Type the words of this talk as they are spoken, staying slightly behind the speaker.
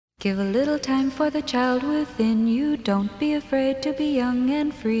Give a little time for the child within you. Don't be afraid to be young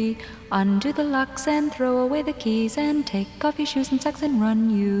and free. Undo the locks and throw away the keys and take off your shoes and socks and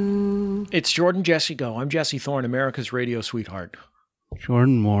run you. It's Jordan Jesse Go. I'm Jesse Thorne, America's radio sweetheart.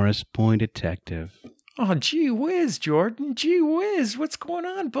 Jordan Morris, boy detective. Oh, gee whiz, Jordan. Gee whiz. What's going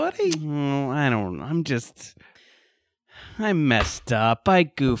on, buddy? Oh, I don't know. I messed up. I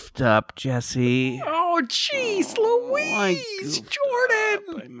goofed up, Jesse. Oh, jeez, Louise.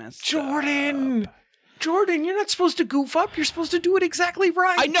 Jordan. I messed Jordan. up. Jordan, you're not supposed to goof up. You're supposed to do it exactly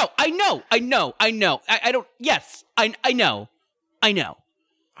right. I know. I don't. Yes, I know.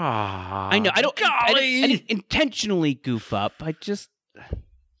 Ah, I know. I golly. didn't intentionally goof up. I just...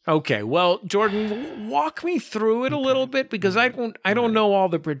 Okay, well, Jordan, walk me through it a little bit because I don't know all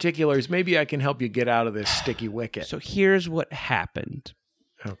the particulars. Maybe I can help you get out of this sticky wicket. So here's what happened.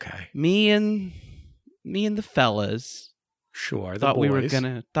 Okay. Me and the fellas Sure, the thought boys.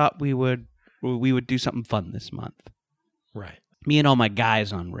 we would do something fun this month. Right. Me and all my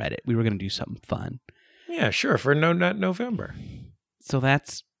guys on Reddit, we were going to do something fun. Yeah, sure, for No Nut November. So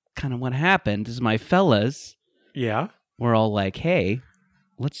that's kind of what happened is my fellas Yeah. were all like, hey,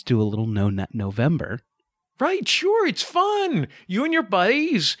 let's do a little No Nut November. Right, sure, it's fun. You and your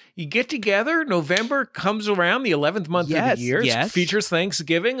buddies, you get together. November comes around, the 11th month of the year. Yes. It features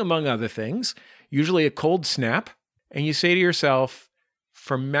Thanksgiving, among other things. Usually a cold snap. And you say to yourself,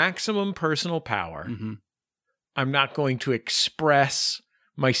 for maximum personal power, I'm not going to express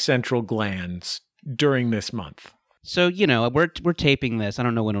my central glands during this month. So, we're taping this. I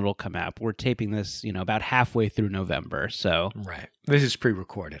don't know when it'll come out. But we're taping this, about halfway through November. So, Right. This is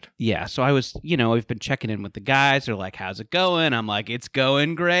pre-recorded. yeah. So I was, we've been checking in with the guys. They're like, how's it going? I'm like, it's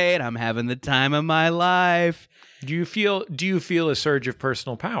going great. I'm having the time of my life. Do you feel a surge of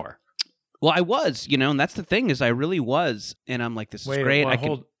personal power? Well, I was, and that's the thing is I really was. And I'm like, this is great.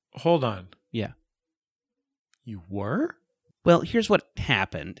 Hold on. Yeah. You were? Well, here's what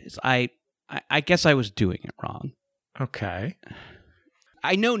happened is I guess I was doing it wrong. Okay.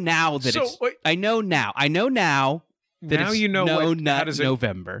 I know now that I know now that Now it's you know No what- how Nut does it-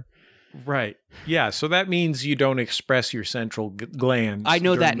 November. Right. Yeah. So that means you don't express your central glands. I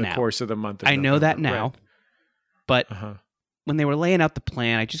know that during the now. course of the month. Of I know that November. now. Right. But Uh-huh. when they were laying out the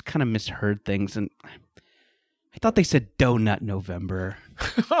plan, I just kind of misheard things, and I thought they said Donut November.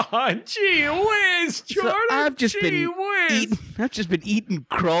 Oh, gee whiz, Jordan. So I've just been eating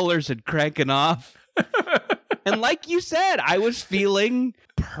crawlers and cranking off. And like you said, I was feeling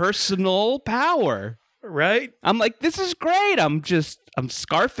personal power. Right. I'm like, this is great. I'm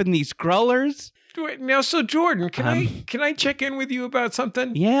scarfing these crawlers. Now, so Jordan, can I check in with you about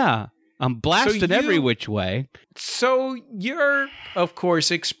something? Yeah. I'm blasting every which way. So you're, of course,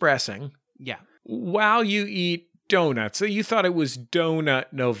 expressing Yeah. while you eat donuts. So you thought it was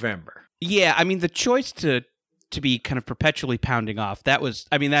Donut November. Yeah, I mean, the choice to be kind of perpetually pounding off, that was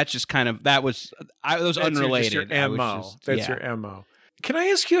unrelated. That's your MO. That's your MO. Can I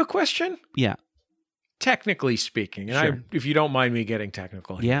ask you a question? Yeah. Technically speaking, and Sure. if you don't mind me getting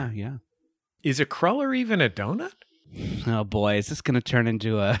technical here. Yeah. Is a cruller even a donut? Oh boy, is this going to turn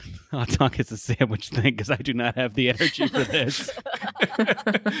into a hot dog as a sandwich thing? Because I do not have the energy for this.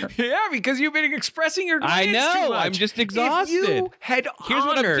 Yeah, because you've been expressing your glands I know. too much. I'm just exhausted. If you had Here's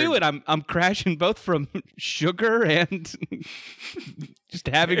what I'm doing. I'm crashing both from sugar and just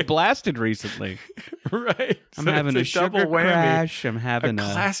having blasted recently. Right. I'm So having a it's double sugar whammy. crash. I'm having a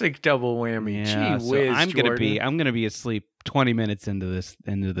classic double whammy. Yeah, Gee so whiz, I'm Jordan. gonna be asleep 20 minutes into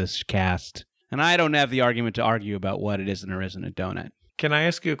this cast, and I don't have the argument to argue about what it is and or isn't a donut. Can I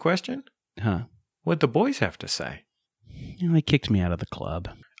ask you a question? Huh? What the boys have to say? They kicked me out of the club.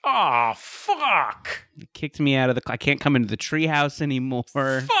 Oh, fuck. They kicked me out of the. I can't come into the treehouse anymore.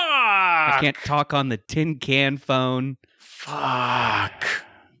 Fuck. I can't talk on the tin can phone. Fuck.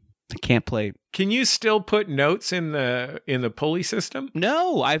 I can't play. Can you still put notes in the pulley system?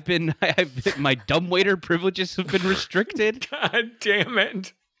 No, I've been my dumbwaiter privileges have been restricted. God damn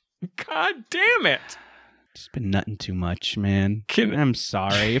it. God damn it. Just been nutting too much, man. Can- I'm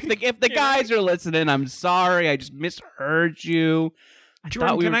sorry. If the guys are listening, I'm sorry. I just misheard you. I Jordan,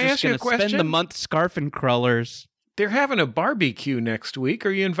 thought we can were I just ask you going a to spend question? the month scarfing crullers. They're having a barbecue next week. Are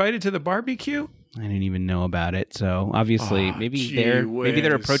you invited to the barbecue? I didn't even know about it. So obviously, Oh, maybe gee they're whiz.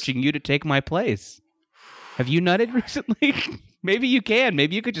 approaching you to take my place. Have you nutted recently? Maybe you can.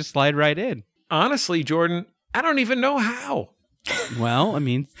 Maybe you could just slide right in. Honestly, Jordan, I don't even know how. Well, I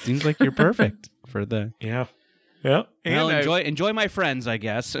mean, seems like you're perfect for the. Yeah. Yeah. Well, And enjoy my friends, I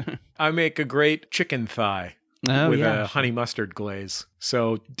guess. I make a great chicken thigh. Oh, with yeah. a honey mustard glaze.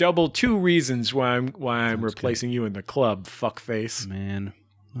 So two reasons why I'm replacing you in the club, fuckface. Man,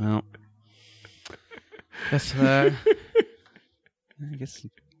 Well, I guess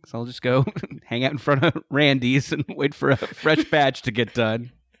I'll just go hang out in front of Randy's and wait for a fresh batch to get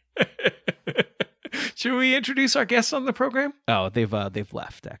done. Should we introduce our guests on the program? Oh, they've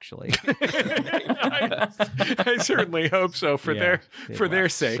left actually. I certainly hope so for their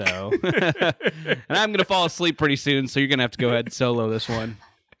sake. So. And I'm gonna fall asleep pretty soon, so you're gonna have to go ahead and solo this one.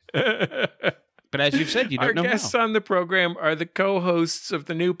 But as you've said, you don't know. Our guests on the program are the co-hosts of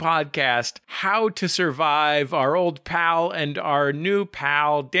the new podcast, How to Survive, our old pal and our new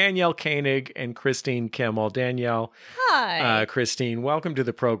pal, Danielle Koenig and Kristine Kimmel. Danielle. Hi. Kristine, welcome to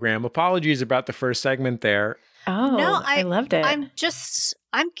the program. Apologies about the first segment there. Oh, no, I loved it.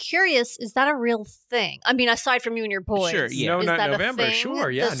 I'm curious, is that a real thing? I mean, aside from you and your boys. Sure, yeah. No is Nut that November, a thing? sure,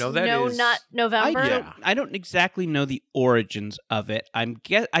 yeah, This no, that No is. Nut November? I don't exactly know the origins of it.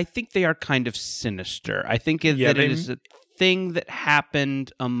 I think they are kind of sinister. I think it is a thing that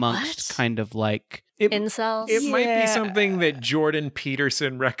happened amongst kind of like incels? It might be something that Jordan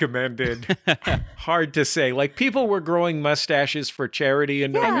Peterson recommended. Hard to say. Like, people were growing mustaches for charity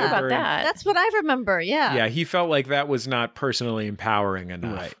in I November. knew about that. That's what I remember, yeah. Yeah, he felt like that was not personally empowering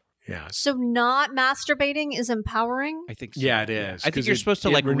enough. Right. Yeah. So not masturbating is empowering? I think so. Yeah, it is. I think you're supposed to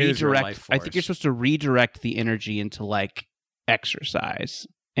like renews your redirect. life I think you're force. supposed to redirect the energy into like exercise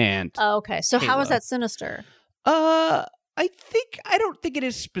and. Oh, okay. So how is Halo. that sinister? I don't think it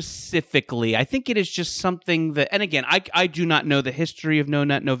is specifically. I think it is just something that, and again, I do not know the history of No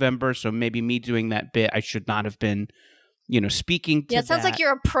Nut November, so maybe me doing that bit, I should not have been, speaking to Yeah, it sounds like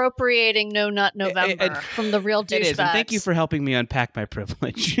you're appropriating No Nut November from the real douchebags. It is, and thank you for helping me unpack my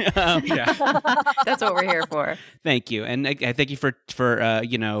privilege. That's what we're here for. Thank you, and I thank you for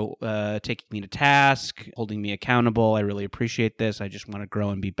taking me to task, holding me accountable. I really appreciate this. I just want to grow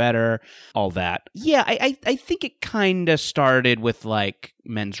and be better. All that. Yeah, I think it kind of started with like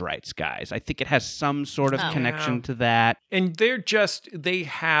men's rights guys. I think it has some sort of connection to that. And they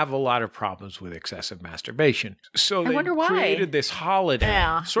have a lot of problems with excessive masturbation. So they wonder why. created this holiday.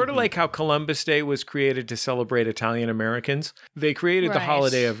 Yeah. Sort of like how Columbus Day was created to celebrate Italian Americans. They created the Right.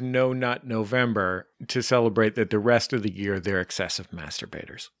 holiday of No Nut November to celebrate that the rest of the year they're excessive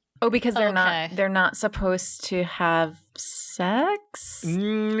masturbators. Oh, because Okay. they're not supposed to have sex?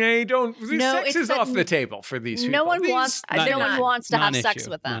 They don't. No, Sex it's is that off the table for these people. No one These- wants I did not- to have sex Non-issue,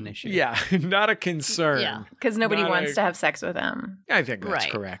 with them. non-issue. Yeah, not a concern. Yeah. Because nobody Not wants a- to have sex with them. I think that's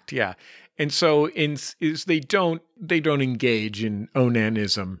Right. correct. Yeah, and so they don't engage in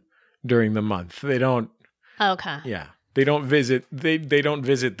onanism during the month. They don't. Okay. Yeah, they don't visit. They don't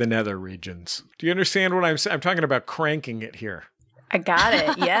visit the nether regions. Do you understand what I'm saying? I'm talking about cranking it here. I got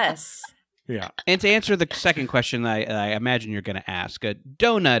it. Yes. Yeah. And to answer the second question I imagine you're going to ask, a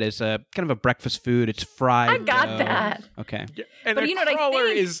donut is a kind of a breakfast food. It's fried. I got dough. that. Okay. And But you know what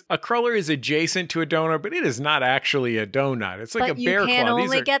I think? a cruller is adjacent to a donut, but it is not actually a donut. It's like But a you bear can claw.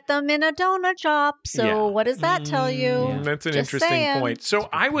 only get them in a donut shop. So Yeah. what does that tell you? That's an Just interesting saying. point. So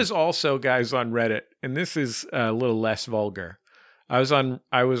I was also, guys, on Reddit, and this is a little less vulgar. I was on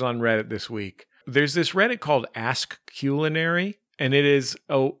Reddit this week. There's this Reddit called Ask Culinary, and it is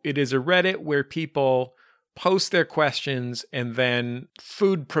a Reddit where people post their questions and then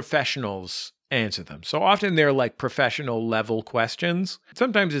food professionals answer them. So often they're like professional level questions.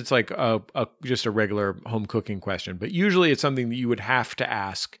 Sometimes it's like just a regular home cooking question, but usually it's something that you would have to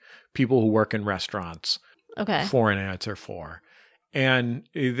ask people who work in restaurants Okay. for an answer for. And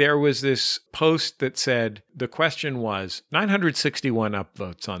there was this post that said, the question was 961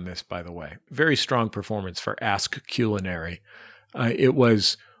 upvotes on this, by the way. Very strong performance for Ask Culinary. It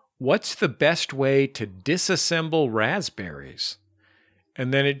was, what's the best way to disassemble raspberries?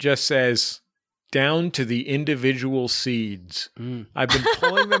 And then it just says, down to the individual seeds. I've been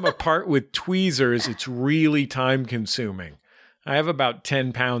pulling them apart with tweezers. It's really time consuming. I have about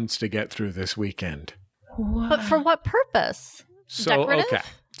 10 pounds to get through this weekend. But for what purpose? So, Decorative? okay.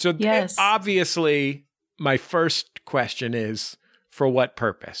 So Yes. obviously, my first question is, for what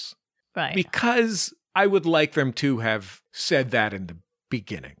purpose? Right. Because I would like them to have said that in the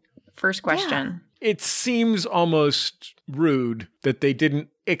beginning. First question. It seems almost rude that they didn't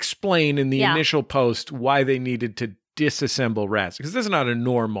explain in the Yeah. initial post why they needed to disassemble rats, because this is not a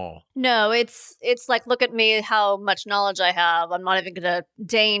normal. No, it's like, look at me, how much knowledge I have. I'm not even going to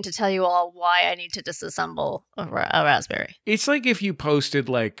deign to tell you all why I need to disassemble a raspberry. It's like if you posted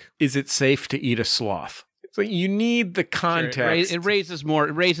like, is it safe to eat a sloth? So you need the context. It raises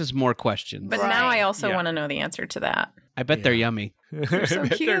more questions. But Right. now I also Yeah. want to know the answer to that. I bet they're yummy. They're so They're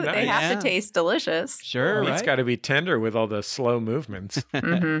cute. They nice. have Yeah. to taste delicious. Sure, It's right? got to be tender with all the slow movements.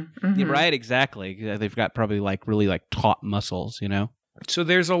 Mm-hmm. Yeah, right, exactly. They've got probably like really like taut muscles, you know? So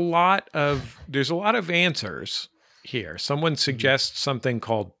there's a lot of answers here. Someone suggests something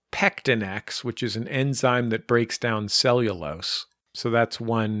called pectinex, which is an enzyme that breaks down cellulose. So that's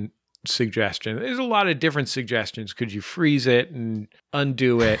one suggestion. There's a lot of different suggestions. Could you freeze it and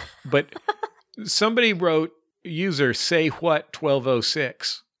undo it? But somebody wrote, user say what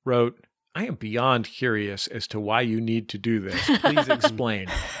 1206 wrote, I am beyond curious as to why you need to do this. Please explain.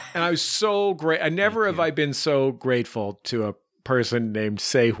 And I was so great. Never have I been so grateful to a person named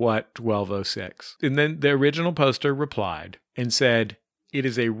Say What 1206. And then the original poster replied and said, it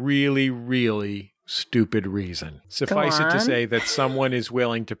is a really, really stupid reason. Suffice it to say that someone is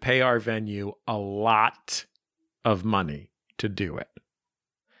willing to pay our venue a lot of money to do it.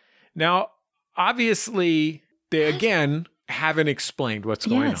 Now, obviously, they again haven't explained what's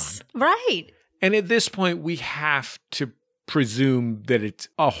going on. Right. And at this point, we have to presume that it's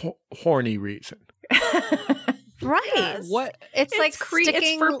a horny reason. Right. Yes. What? It's like sticking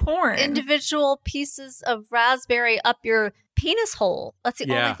it's for porn. individual pieces of raspberry up your penis hole. That's the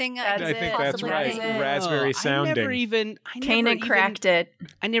Yeah. only thing I That's I it. think that's possibly right. think. Raspberry sounding. Koenig cracked it.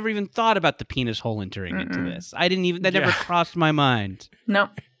 I never even thought about the penis hole entering into this. That never crossed my mind. No.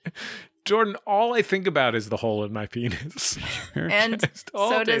 Jordan, all I think about is the hole in my penis. And Just all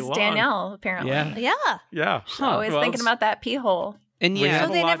so day does long. Danielle, apparently. Yeah. Yeah. Yeah. Always Well, thinking about that pee hole. And We yeah, have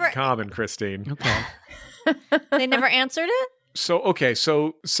So a they lot never- in common, Kristine. okay. They never answered it?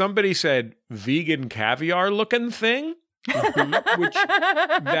 So somebody said vegan caviar looking thing, which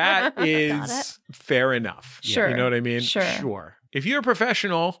that Got is fair enough. Sure. You know what I mean? Sure. If you're a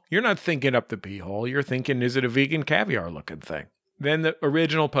professional, you're not thinking up the pee hole. You're thinking, is it a vegan caviar looking thing? Then the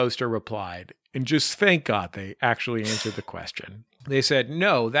original poster replied, and just thank God they actually answered the question. They said,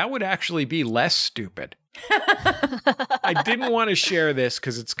 no, that would actually be less stupid. I didn't want to share this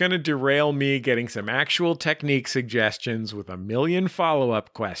because it's going to derail me getting some actual technique suggestions with a million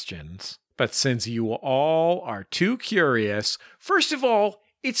follow-up questions. But since you all are too curious, first of all,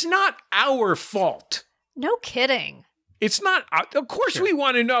 it's not our fault. No kidding. It's not, of course we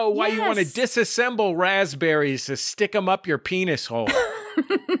want to know why you want to Yes. disassemble raspberries to stick them up your penis hole.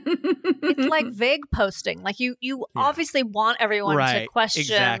 It's like vague posting. Like you obviously want everyone to Right, question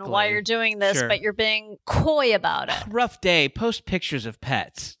exactly. why you're doing this, Sure. but you're being coy about it. Rough day. Post pictures of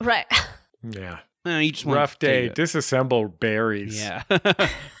pets. Right. Yeah. You just want Rough day, to- disassemble berries. Yeah.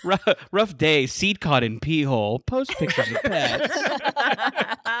 Rough day. Seed caught in pee hole. Post pictures of pets.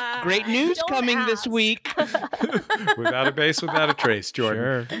 Great news Don't coming this ask. week. Without a base, without a trace,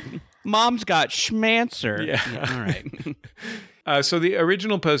 Jordan. Sure. Mom's got schmancer. Yeah. All right. So the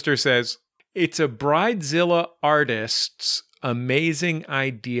original poster says, it's a Bridezilla artist's amazing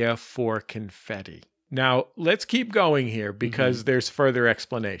idea for confetti. Now, let's keep going here because there's further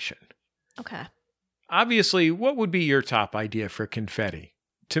explanation. Okay. Obviously, what would be your top idea for confetti?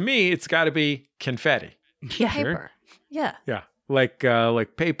 To me, it's got to be confetti. Paper. Yeah. Yeah, like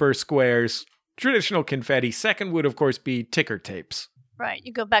paper, squares, traditional confetti. Second would, of course, be ticker tapes. Right.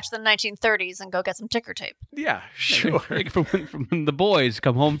 You go back to the 1930s and go get some ticker tape. Yeah, sure. Like from when the boys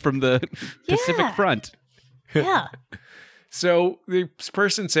come home from the Pacific Yeah. Front. Yeah. So this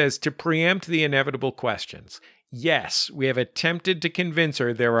person says, to preempt the inevitable questions, yes, we have attempted to convince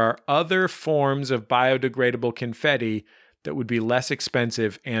her there are other forms of biodegradable confetti that would be less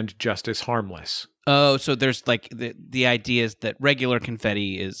expensive and just as harmless. Oh, so there's like the idea is that regular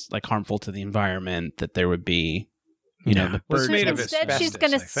confetti is like harmful to the environment, that there would be, you know, the Well, it's birds. made of Instead,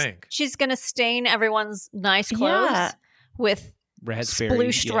 asbestos, I think. she's gonna stain everyone's nice clothes Yeah. with Raspberry.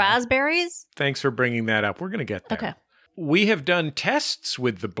 splooshed yeah. raspberries. Thanks for bringing that up. We're going to get there. Okay. We have done tests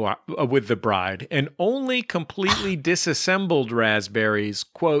with the bride, and only completely disassembled raspberries,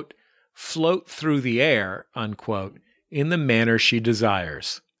 quote, float through the air, unquote, in the manner she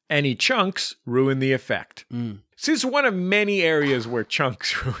desires. Any chunks ruin the effect. This is one of many areas where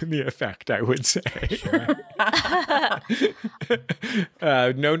chunks ruin the effect, I would say.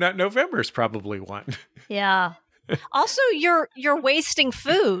 No Nut November's probably one. Yeah. Also, you're wasting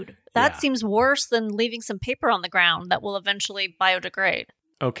food. That Yeah. seems worse than leaving some paper on the ground that will eventually biodegrade.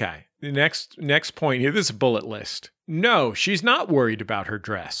 Okay. The next point here, this is a bullet list. No, she's not worried about her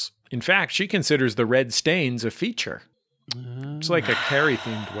dress. In fact, she considers the red stains a feature. It's like a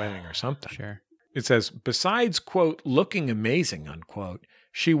Carrie-themed wedding or something. Sure. It says, besides, quote, looking amazing, unquote,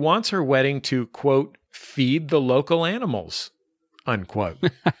 she wants her wedding to, quote, feed the local animals, unquote.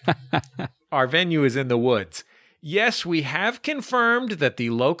 Our venue is in the woods. Yes, we have confirmed that the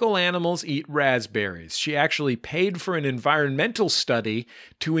local animals eat raspberries. She actually paid for an environmental study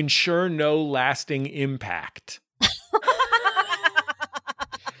to ensure no lasting impact.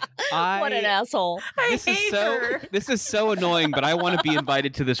 What an asshole. This is so annoying, but I want to be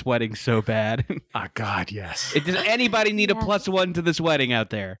invited to this wedding so bad. Oh, God, yes. Does anybody need a +1 to this wedding out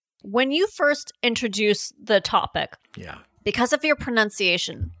there? When you first introduced the topic, because of your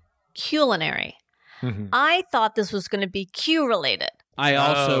pronunciation, culinary, I thought this was going to be Q related. I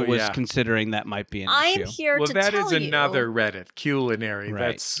also was considering that might be an issue. I'm here to tell you. Well, that is another Reddit, culinary.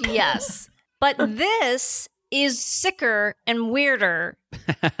 Right. That's Yes. But this is sicker and weirder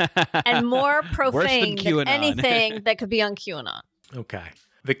and more profane than anything that could be on QAnon. okay.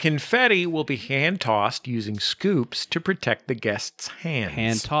 The confetti will be hand-tossed using scoops to protect the guests' hands.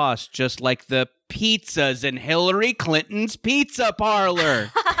 Hand-tossed, just like the pizzas in Hillary Clinton's pizza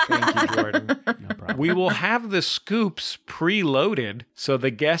parlor. Thank you, Jordan. No problem. We will have the scoops preloaded so the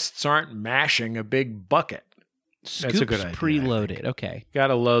guests aren't mashing a big bucket. That's a good idea. Preloaded. Okay. Got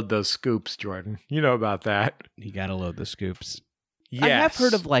to load those scoops, Jordan. You know about that. You got to load the scoops. Yes. I have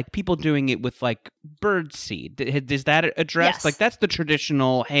heard of like people doing it with like bird seed. Is that addressed? Yes. Like that's the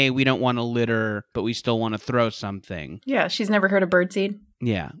traditional, hey, we don't want to litter, but we still want to throw something. Yeah, she's never heard of birdseed.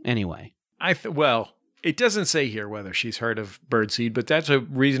 Yeah. Anyway. Well, it doesn't say here whether she's heard of birdseed, but that's a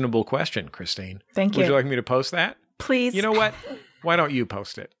reasonable question, Kristine. Thank Would you. you like me to post that? Please. You know what? Why don't you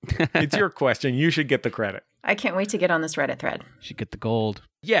post it? It's your question. You should get the credit. I can't wait to get on this Reddit thread. Should get the gold.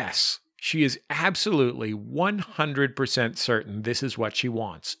 Yes, she is absolutely 100% certain this is what she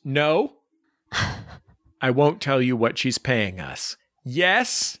wants. No, I won't tell you what she's paying us.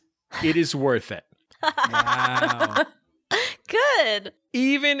 Yes, it is worth it. Wow. Good.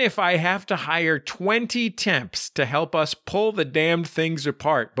 Even if I have to hire 20 temps to help us pull the damned things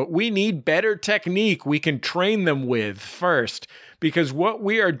apart, but we need better technique we can train them with first, because what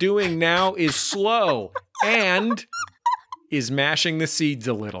we are doing now is slow and is mashing the seeds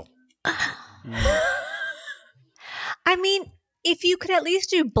a little. I mean, if you could at least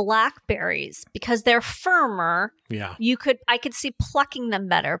do blackberries because they're firmer, Yeah. I could see plucking them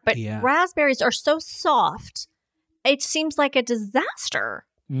better. But Yeah. raspberries are so soft, it seems like a disaster.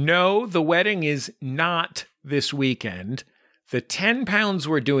 No, the wedding is not this weekend. The 10 pounds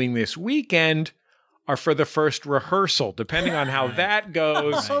we're doing this weekend are for the first rehearsal. Depending on how that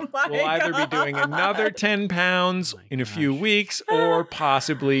goes, Oh my we'll either be doing another 10 pounds in a few weeks or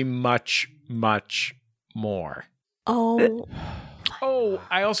possibly much, much more. Oh, Oh,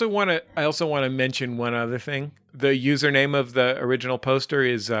 I also want to mention one other thing. The username of the original poster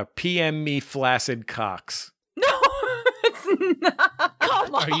is PM me flaccid cocks. No, it's not.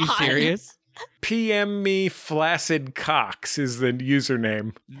 come on. Are you serious? PM me flaccid cocks is the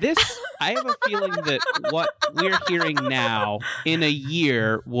username. I have a feeling that what we're hearing now in a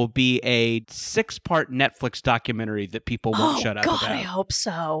year will be a 6-part Netflix documentary that people won't shut up God, about. I hope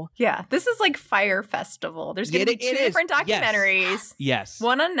so. Yeah, this is like Fire Festival. There's going to be It two is. different documentaries. Yes.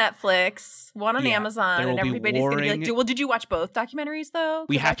 One on Netflix, one on Yeah, Amazon, there will and be everybody's going to be like, warring- well, did you watch both documentaries, though?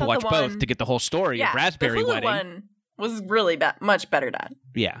 We 'Cause I have to thought watch the both one- to get the whole story of Raspberry the Hulu Wedding. one was really much better done.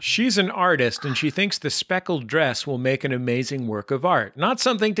 Yeah. She's an artist and she thinks the speckled dress will make an amazing work of art. Not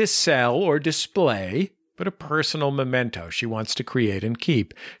something to sell or display, but a personal memento she wants to create and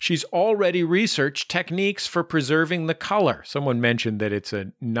keep. She's already researched techniques for preserving the color. Someone mentioned that it's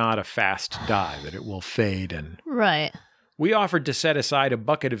not a fast dye, that it will fade. And Right. we offered to set aside a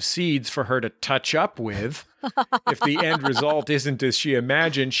bucket of seeds for her to touch up with. If the end result isn't as she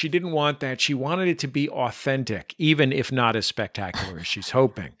imagined, she didn't want that. She wanted it to be authentic, even if not as spectacular as she's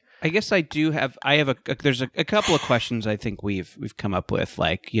hoping. I guess I have there's a couple of questions I think we've come up with,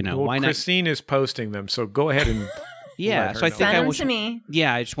 like, Well, why not? Christine is posting them, so go ahead and Yeah, let her so I know. think Send I them wish, to me.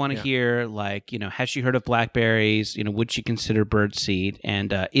 yeah, I just want to Yeah. hear, like, has she heard of blackberries? Would she consider birdseed?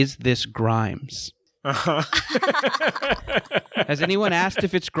 And is this Grimes? Uh-huh. Has anyone asked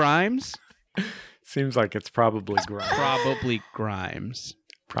if it's Grimes? Seems like it's probably Grimes. Probably Grimes.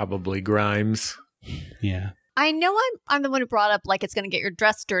 Probably Grimes. Yeah. I know I'm the one who brought up like it's going to get your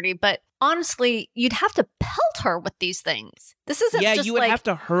dress dirty, but honestly, you'd have to pelt her with these things. This isn't Yeah, just you would have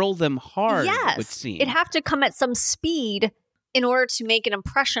to hurl them hard, yes, it would seem. it'd have to come at some speed in order to make an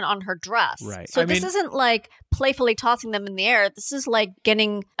impression on her dress. Right. So I this mean- isn't like playfully tossing them in the air. This is like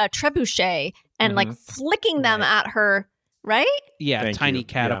getting a trebuchet and like flicking them at her, right? Yeah, Thank tiny you.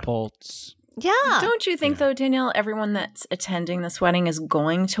 Yeah. catapults. Yeah. Don't you think, though, Danielle, everyone that's attending this wedding is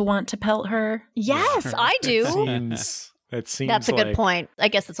going to want to pelt her? Yes, I do. That seems That's a good like- point. I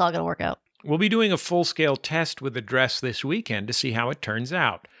guess it's all going to work out. We'll be doing a full-scale test with the dress this weekend to see how it turns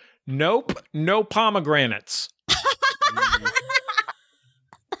out. Nope, no pomegranates.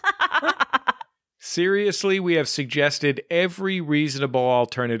 Seriously, we have suggested every reasonable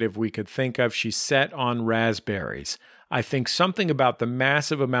alternative we could think of. She's set on raspberries. I think something about the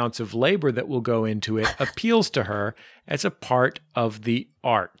massive amounts of labor that will go into it appeals to her as a part of the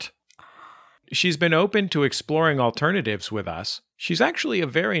art. She's been open to exploring alternatives with us. She's actually a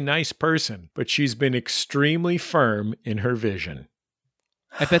very nice person, but she's been extremely firm in her vision.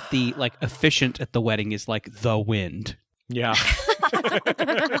 I bet the efficient at the wedding is the wind. Yeah.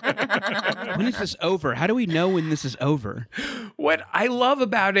 When is this over? How do we know when this is over? What I love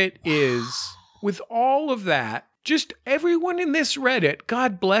about it is, with all of that, just everyone in this Reddit,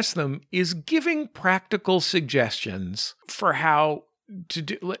 God bless them, is giving practical suggestions for how to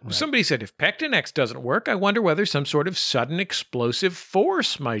do. Right. Somebody said, if Pectinex doesn't work, I wonder whether some sort of sudden explosive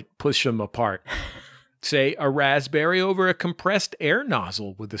force might push them apart. Say a raspberry over a compressed air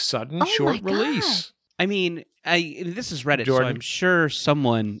nozzle with a sudden short release. I mean, this is Reddit, Jordan. so I'm sure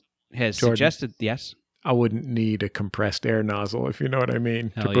someone has suggested, yes. I wouldn't need a compressed air nozzle, if you know what I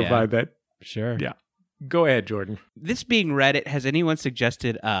mean, Hell to provide that. Sure. Yeah. Go ahead, Jordan. This being Reddit, has anyone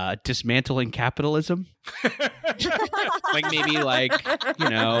suggested dismantling capitalism? Maybe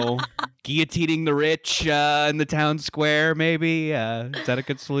guillotining the rich in the town square, maybe? Is that a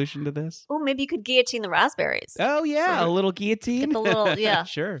good solution to this? Oh, maybe you could guillotine the raspberries. Oh, yeah, a little guillotine? Get the little, yeah.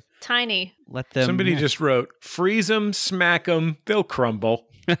 Sure. Tiny. Let them... Somebody just wrote, freeze them, smack them, they'll crumble.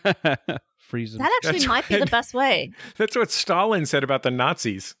 Freeze them. That actually might be the best way. That's what Stalin said about the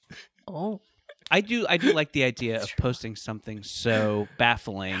Nazis. Oh. I do like the idea of posting something so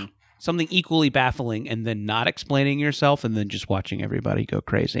baffling, something equally baffling, and then not explaining yourself, and then just watching everybody go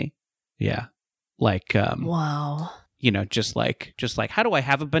crazy. Yeah, wow. Just like, how do I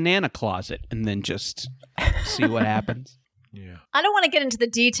have a banana closet, and then just see what happens. Yeah. I don't want to get into the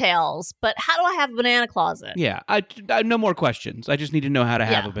details, but how do I have a banana closet? Yeah, I no more questions. I just need to know how to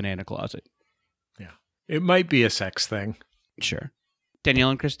have a banana closet. Yeah, it might be a sex thing. Sure.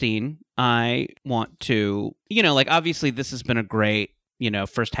 Danielle and Kristine, I want to, obviously this has been a great,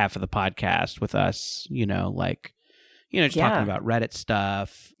 first half of the podcast with us, just talking about Reddit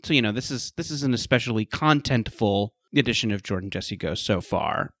stuff. So, this is an especially contentful edition of Jordan Jesse Go so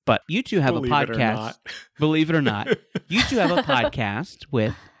far. But you two have a podcast. Believe it or not. You two have a podcast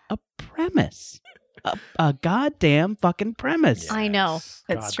with a premise. A goddamn fucking premise. Yes. I know.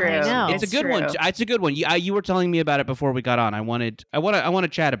 It's true. I know. It's a good one. It's a good one. You were telling me about it before we got on. I want to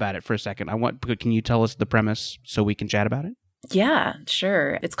chat about it for a second. Can you tell us the premise so we can chat about it? Yeah,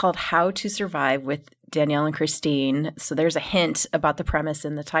 sure. It's called How to Survive with Danielle and Kristine. So there's a hint about the premise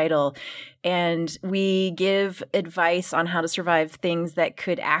in the title. And we give advice on how to survive things that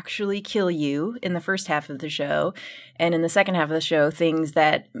could actually kill you in the first half of the show. And in the second half of the show, things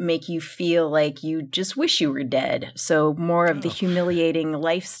that make you feel like you just wish you were dead. So more of the humiliating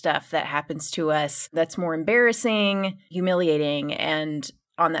life stuff that happens to us that's more embarrassing, humiliating, and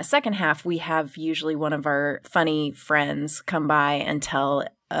on that second half, we have usually one of our funny friends come by and tell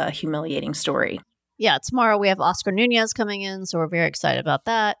a humiliating story. Yeah, tomorrow we have Oscar Nunez coming in, so we're very excited about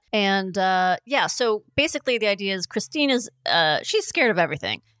that. And so basically the idea is Kristine is, she's scared of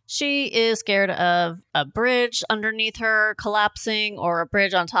everything. She is scared of a bridge underneath her collapsing, or a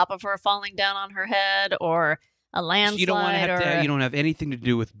bridge on top of her falling down on her head, or a landslide. You don't have anything to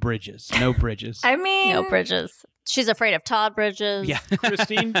do with bridges. No bridges. I mean, no bridges. She's afraid of Todd Bridges. Yeah.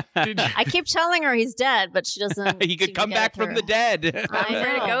 Kristine, I keep telling her he's dead, but she doesn't. He could come back from the dead. I'm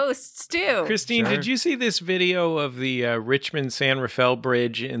afraid of ghosts, too. Kristine, Did you see this video of the Richmond-San Rafael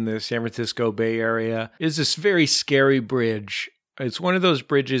Bridge in the San Francisco Bay Area? It's this very scary bridge. It's one of those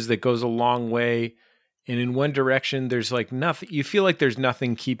bridges that goes a long way, and in one direction, there's nothing. You feel like there's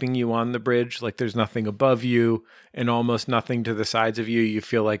nothing keeping you on the bridge, like there's nothing above you and almost nothing to the sides of you. You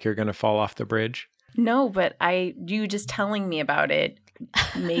feel like you're going to fall off the bridge. No, but you just telling me about it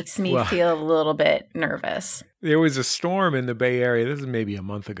makes me feel a little bit nervous. There was a storm in the Bay Area. This is maybe a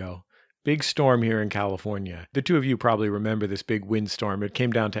month ago. Big storm here in California. The two of you probably remember this big windstorm. It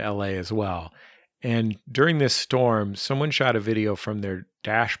came down to LA as well. And during this storm, someone shot a video from their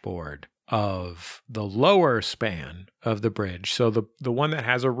dashboard of the lower span of the bridge. So the one that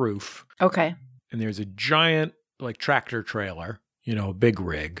has a roof. Okay. And there's a giant tractor trailer, a big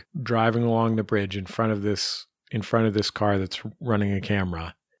rig driving along the bridge in front of this car that's running a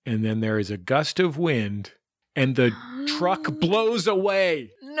camera. And then there is a gust of wind and the truck blows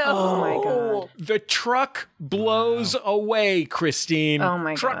away. No. Oh my God. The truck blows away, Kristine. Oh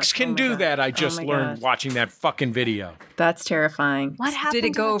my God. Trucks can do that. I just learned watching that fucking video. That's terrifying. What happened? Did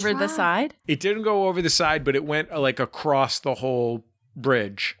it go over the side? It didn't go over the side, but it went across the whole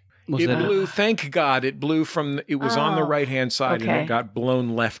bridge. It blew, thank God, it blew it was on the right-hand side and it got blown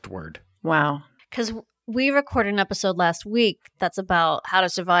leftward. Wow. Because we recorded an episode last week that's about how to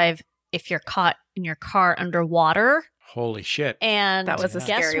survive if you're caught in your car underwater. Holy shit. And That was a guess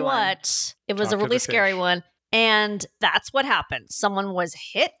scary one. what? It was Talk a to really the scary fish. one. And that's what happened. Someone was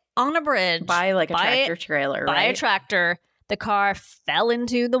hit on a bridge By like a tractor trailer, by right? a tractor. The car fell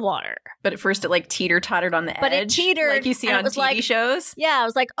into the water. But at first it like teeter-tottered on the But it edge. teetered, like you see and it on was TV like- shows. Yeah, I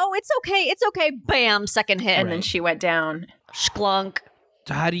was like, oh, it's okay. Bam, second hit. And then she went down. Sklunk.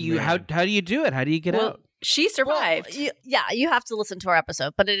 So how do you Man. how do you do it? How do you get Well, out? she survived. Well, you have to listen to our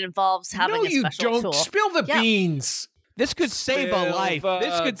episode, but it involves having no, a you special don't. tool. Spill the Yeah. beans. This could save a Spill life. the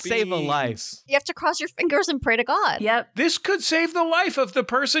This could save a life. beans. You have to cross your fingers and pray to God. Yep. This could save the life of the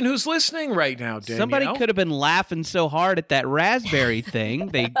person who's listening right now, Danielle. Somebody could have been laughing so hard at that raspberry thing.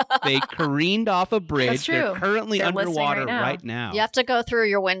 They careened off a bridge. That's true. They're currently They're listening underwater right now. You have to go through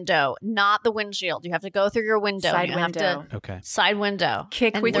your window, not the windshield. You have to go through your window. Side you have window. to Okay. side window.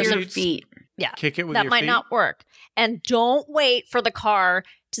 Kick And with there's your a- feet. Yeah. Kick it with that your might feet. not work. And don't wait for the car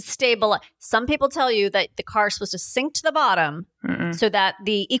to stabilize. Some people tell you that the car is supposed to sink to the bottom Mm-mm. so that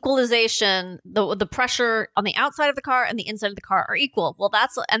the equalization, the pressure on the outside of the car and the inside of the car are equal. Well,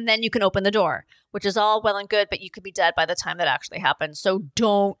 and then you can open the door, which is all well and good, but you could be dead by the time that actually happens. So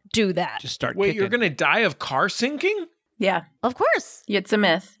don't do that. Just start Wait, kicking. you're going to die of car sinking? Yeah. Of course. It's a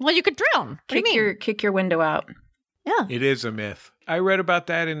myth. Well, you could drown. What do you mean? Kick your window out. Yeah. It is a myth. I read about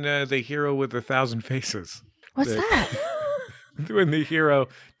that in The Hero with 1,000 Faces. What's the- that? When the hero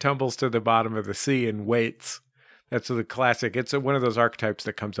tumbles to the bottom of the sea and waits. That's the classic. It's one of those archetypes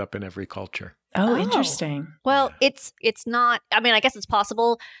that comes up in every culture. Oh, Oh. interesting. Well, it's not. I mean, I guess it's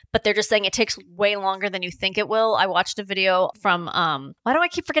possible, but they're just saying it takes way longer than you think it will. I watched a video from why do I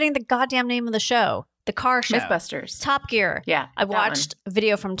keep forgetting the goddamn name of the show? The car show. Mythbusters. Top Gear. Yeah. I that one. watched a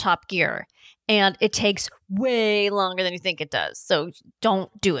video from Top Gear, and it takes way longer than you think it does. So don't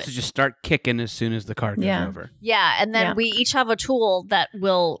do it. So just start kicking as soon as the car goes Yeah. over. Yeah, and then Yeah. we each have a tool that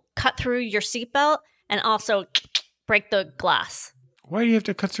will cut through your seatbelt and also break the glass. Why do you have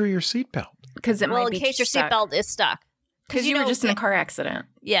to cut through your seatbelt? Because it Well, might in be case your stuck. seatbelt is stuck. Because you were just in a car accident.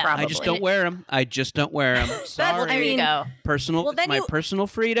 Yeah. Probably. I just don't wear them. Well, Sorry. there you go. Personal. Well, then my you- personal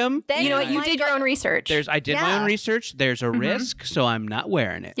freedom. Then You know what? You might did go- your own research. I did my own Yeah. research. There's a risk, so I'm not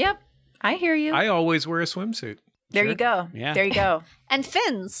wearing it. Yep. I hear you. I always wear a swimsuit. there you go. Yeah. There you go. And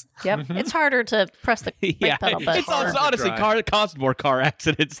fins. Yep. It's harder to press the brake Yeah, pedal, but it's also, honestly caused more car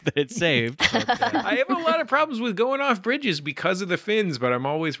accidents than it saved. But, I have a lot of problems with going off bridges because of the fins, but I'm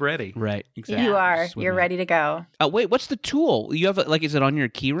always ready. right, exactly. You are. Swim You're in. ready to go. Wait, what's the tool? You have is it on your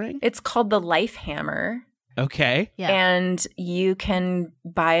key ring? It's called the Life Hammer. Okay. yeah. And you can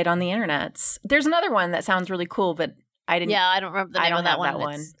buy it on the internet. There's another one that sounds really cool, but I didn't. Yeah, I don't remember the I name don't of that have one. that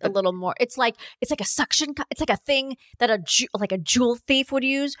one. It's a little more. It's like a suction. It's like a thing that a jewel thief would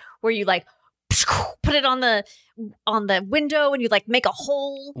use, where you like put it on the window and you like make a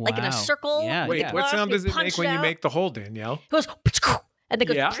hole like in Wow. a circle. Yeah, with Wait, the what glass, sound you does it punch make when you out. make the hole, Danielle? It goes and it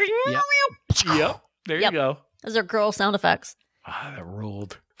goes. Yeah. Yep. There Yep. you go. Those are girl sound effects. Ah, that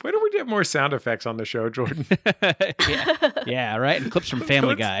ruled. Why don't we get more sound effects on the show, Jordan? yeah, right. And clips from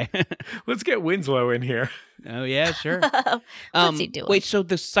Family Guy. Let's get Winslow in here. Oh yeah, sure. What's he doing? Wait, so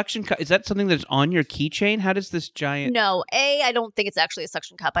the suction cup is that something that's on your keychain? How does this giant? No, I don't think it's actually a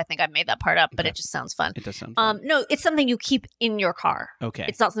suction cup. I think I made that part up, but Okay. it just sounds fun. It does sound. Fun. No, it's something you keep in your car. Okay.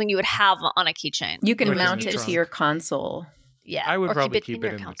 It's not something you would have on a keychain. You can Put it in mount the it trunk. to your console. Yeah, I would or probably in keep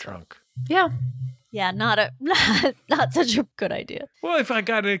your it in the console. trunk. Yeah. Yeah, not such a good idea. Well, if I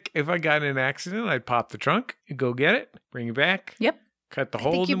got in an accident, I'd pop the trunk, go get it, bring it back. Yep. Cut the I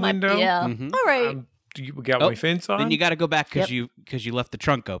hole think in you the might. window. Yeah. Mhm. All right. You got Oh, my fins on. Then you got to go back because Yep. you left the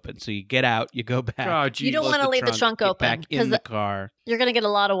trunk open. So you get out, you go back. Oh, geez. You don't close wanna leave the trunk get open, back 'cause in the car. You're gonna get a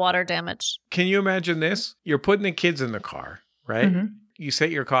lot of water damage. Can you imagine this? You're putting the kids in the car, right? Mhm. You set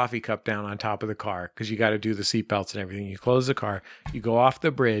your coffee cup down on top of the car because you got to do the seatbelts and everything. You close the car, you go off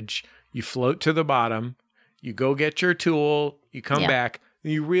the bridge, you float to the bottom, you go get your tool, you come Yeah. back,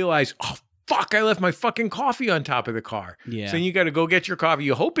 and you realize, oh, fuck, I left my fucking coffee on top of the car. Yeah. So you got to go get your coffee.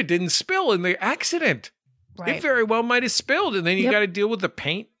 You hope it didn't spill in the accident. It very well might have spilled, and then you Yep. got to deal with the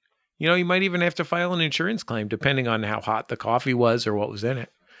paint. You know, you might even have to file an insurance claim depending on how hot the coffee was or what was in it.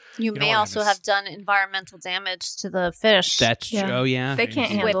 You don't may wanna also miss- have done environmental damage to the fish That's Yeah. true. Oh yeah. They can't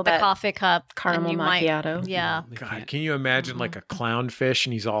with handle the that coffee cup. and caramel you might- macchiato. Yeah. They God, can't. can you imagine like a clownfish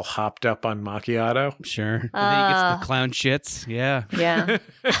and he's all hopped up on macchiato? Sure. And then he gets the clown shits. Yeah. Yeah.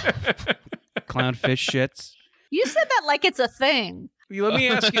 Clownfish shits. You said that like it's a thing. Let me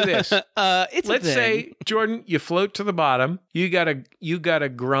ask you this. It's Let's a thing. say, Jordan, you float to the bottom. You got a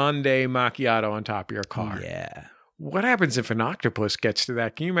grande macchiato on top of your car. Yeah. What happens if an octopus gets to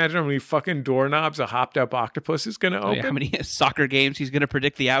that? Can you imagine how many fucking doorknobs a hopped up octopus is going to open? How many soccer games he's going to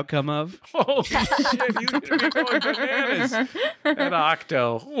predict the outcome of? Holy shit, he's going to be going bananas. That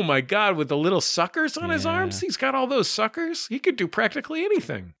octo. Oh my God, with the little suckers on his arms? He's got all those suckers? He could do practically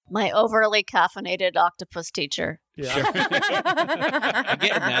anything. My overly caffeinated octopus teacher. Yeah.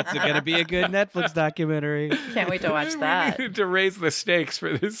 Again, that's going to be a good Netflix documentary. Can't wait to watch that. We needed to raise the stakes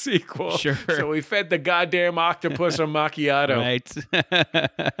for this sequel. Sure. So we fed the goddamn octopus a macchiato.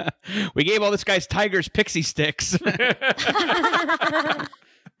 Right. We gave all this guy's tigers pixie sticks.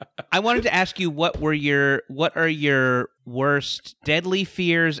 I wanted to ask you what are your worst deadly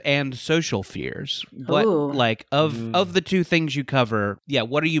fears and social fears? What Ooh. like of the two things you cover,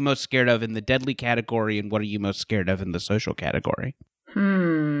 what are you most scared of in the deadly category and what are you most scared of in the social category?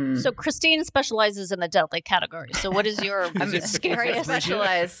 So Kristine specializes in the deadly category. So what is your scariest?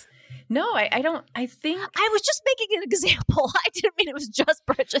 Specialize. No, I don't. I think I was just making an example. I didn't mean it was just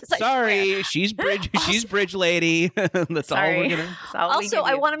bridges. Sorry, she's bridge lady. That's Sorry. all we're gonna. Also,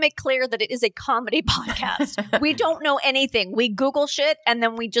 I want to make clear that it is a comedy podcast. We don't know anything. We Google shit and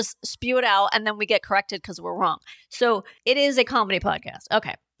then we just spew it out and then we get corrected because we're wrong. So it is a comedy podcast.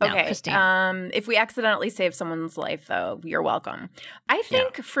 Okay. Now, Okay. Kristine. If we accidentally save someone's life, though, you're welcome. I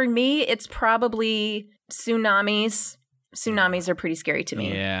think for me, it's probably tsunamis. Tsunamis are pretty scary to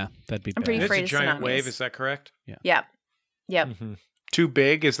me. Yeah, that'd be I'm bad. pretty It's afraid a of giant tsunamis. wave, is that correct? Yep. Mm-hmm. Too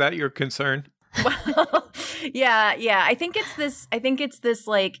big? Is that your concern? Well, yeah. I think it's this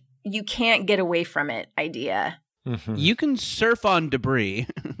like you can't get away from it idea. Mm-hmm. You can surf on debris.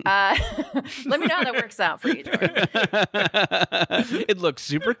 Let me know how that works out for you, Jordan. It looks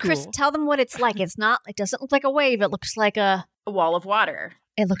super cool. Chris, tell them what it's like. It doesn't look like a wave. It looks like a wall of water.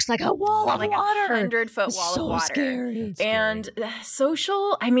 It looks like a wall of Like water. 100-foot wall So of water. scary. And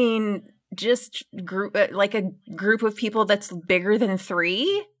social, I mean, just group like a group of people that's bigger than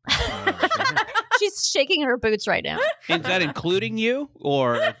 3. She's shaking in her boots right now. Is that including you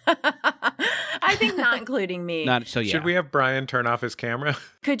or I think not including me. not? So yeah. Should we have Brian turn off his camera?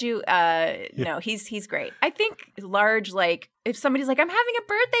 Could you? No, he's great. I think large, like if somebody's like, I'm having a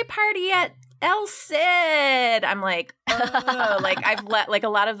birthday party at El Cid, I'm like, oh, like I've let like a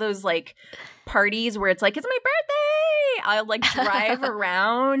lot of those like parties where it's like, it's my birthday. I'll like drive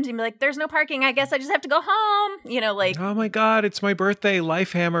around and be like, there's no parking. I guess I just have to go home. You know, like, Oh my God, it's my birthday.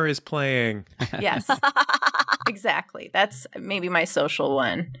 Lifehammer is playing. yes, exactly. That's maybe my social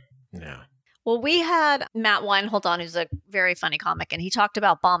one. No. Well, we had Matt Weinhold on, who's a very funny comic, and he talked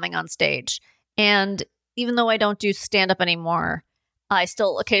about bombing on stage. And even though I don't do stand-up anymore, I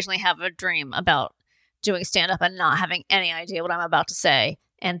still occasionally have a dream about doing stand-up and not having any idea what I'm about to say.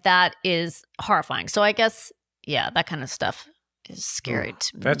 And that is horrifying. So I guess, that kind of stuff is scary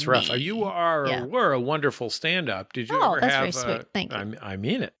to me. That's rough. You were a wonderful stand-up. Did you ever that's have very sweet. Thank you. I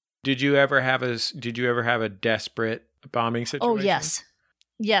mean it. Did you ever have a desperate bombing situation? Oh, yes.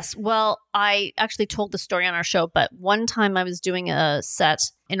 Yes. Well, I actually told the story on our show, but one time I was doing a set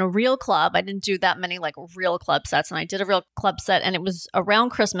in a real club. I didn't do that many like real club sets, and I did a real club set, and it was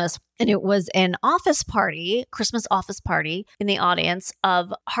around Christmas, and it was an Christmas office party in the audience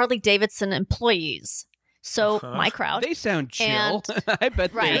of Harley Davidson employees. So my crowd. They sound chill. And- I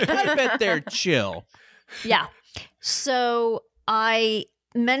bet they're chill. Yeah. So I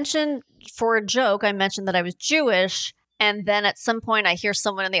mentioned for a joke, that I was Jewish. And then at some point I hear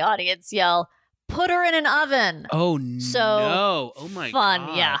someone in the audience yell, "Put her in an oven." Oh, So no. Oh, my fun,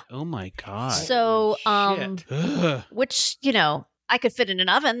 God. yeah. Oh, my God. So, Shit. Ugh. which, I could fit in an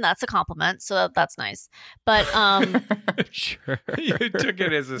oven. That's a compliment. So that's nice. But, Sure. You took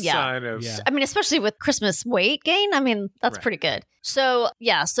it as a Yeah. sign of Yeah. especially with Christmas weight gain, that's Right. pretty good. So,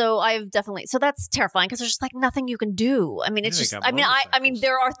 so that's terrifying because there's just like nothing you can do. It's Yeah, they just, got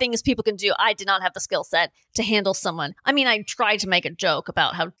there are things people can do. I did not have the skill set to handle someone. I tried to make a joke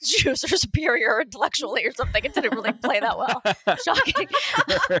about how Jews are superior intellectually or something. It didn't really play that well. Shocking.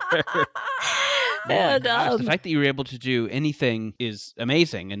 And, Gosh, the fact that you were able to do anything is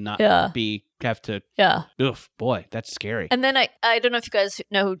amazing and not have to. yeah. Oof, boy, that's scary. And then I don't know if you guys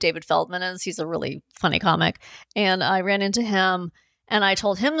know who David Feldman is. He's a really funny comic. And I ran into him and I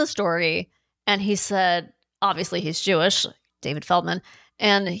told him the story. And he said, obviously he's Jewish, David Feldman.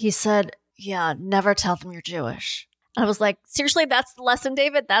 And he said, yeah, never tell them you're Jewish. And I was like, seriously, that's the lesson,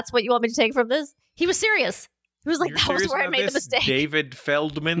 David? That's what you want me to take from this? He was serious. He was like, You're that was serious where I about made the this, mistake. David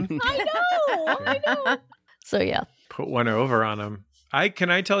Feldman. I know. So yeah. Put one over on him. Can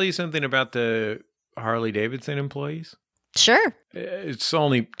I tell you something about the Harley Davidson employees? Sure. It's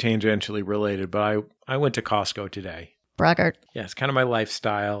only tangentially related, but I went to Costco today. Braggart. Yeah, it's kind of my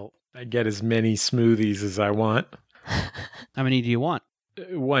lifestyle. I get as many smoothies as I want. How many do you want?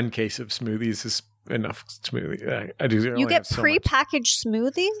 One case of smoothies is enough smoothie. I do. You only get have so much. prepackaged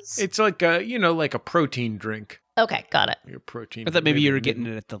smoothies? It's like like a protein drink. Okay, got it. Your protein. I thought maybe you were getting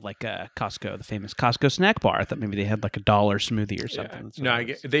it at the Costco, the famous Costco snack bar. I thought maybe they had like $1 smoothie or something. That's what No, it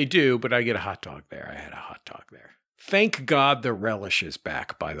was. they do, but I get a hot dog there. I had a hot dog there. Thank God the relish is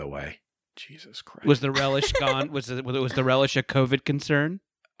back, by the way. Jesus Christ. Was the relish gone? Was the relish a COVID concern?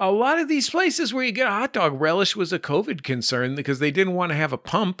 A lot of these places where you get a hot dog, relish was a COVID concern because they didn't want to have a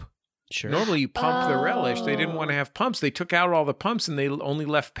pump. Sure. Normally you pump the relish. They didn't want to have pumps. They took out all the pumps and they only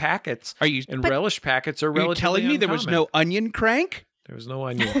left packets. Relish packets are Are you relatively telling me there was uncommon. no onion crank? There was no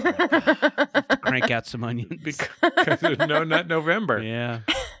onion. Crank out some onions. Because no, not November. Yeah.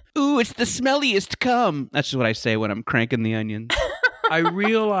 Ooh, it's the smelliest cum. That's just what I say when I'm cranking the onions. I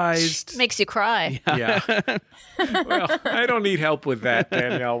realized. Makes you cry. Yeah. Well, I don't need help with that,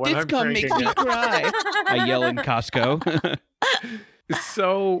 Danielle. When This I'm cum makes cranking me it. cry. I yell in Costco.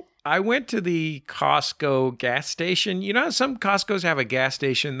 So I went to the Costco gas station. You know how some Costcos have a gas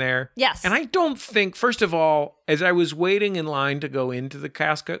station there? Yes. And I don't think, first of all, as I was waiting in line to go into the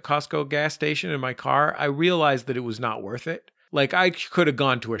Costco gas station in my car, I realized that it was not worth it. Like I could have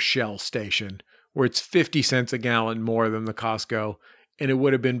gone to a Shell station where it's 50 cents a gallon more than the Costco, and it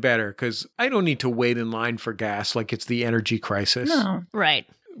would have been better because I don't need to wait in line for gas like it's the energy crisis. No. Right.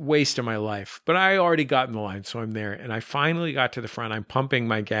 Waste of my life. But I already got in the line, so I'm there. And I finally got to the front. I'm pumping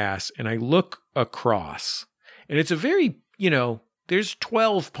my gas, and I look across. And it's a very, there's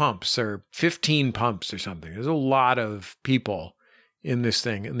 12 pumps or 15 pumps or something. There's a lot of people in this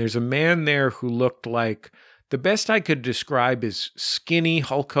thing. And there's a man there who looked like, the best I could describe is skinny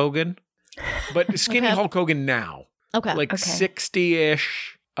Hulk Hogan. But skinny Okay. Hulk Hogan now. Okay. Like Okay.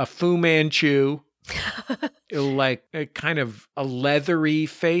 60-ish, a Fu Manchu. Like a kind of a leathery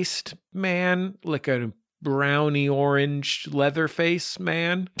faced man, like a brownie orange leather face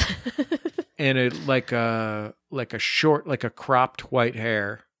man, and like a short, like a cropped white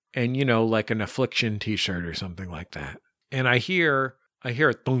hair, and like an Affliction t-shirt or something like that. And I hear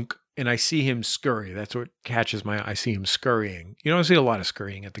a thunk, and I see him scurry. That's what catches my eye. I see him scurrying. You don't see a lot of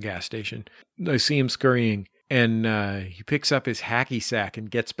scurrying at the gas station. I see him scurrying. And he picks up his hacky sack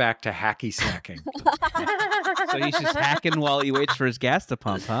and gets back to hacky sacking. So he's just hacking while he waits for his gas to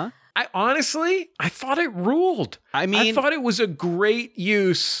pump, huh? I thought it ruled. I mean- I thought it was a great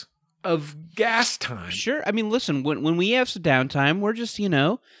use of gas time. Sure. I mean, listen, when we have some downtime, we're just,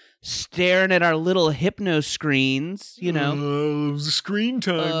 staring at our little hypno screens, Screen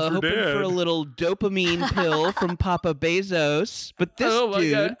time hoping for a little dopamine pill from Papa Bezos. But this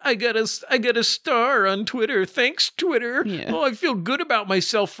dude... I got a star on Twitter. Thanks, Twitter. Yeah. Oh, I feel good about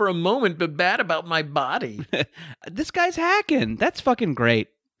myself for a moment, but bad about my body. This guy's hacking. That's fucking great.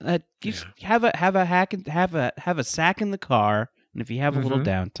 Just have a hack and have a sack in the car, and if you have a little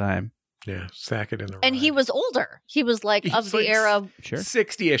downtime, Yeah, sack it in the And he was older. He was like He's of the like era. sure.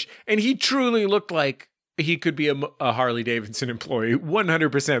 60-ish. And he truly looked like he could be a Harley Davidson employee.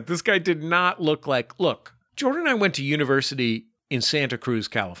 100%. This guy did not look like... Look, Jordan and I went to university in Santa Cruz,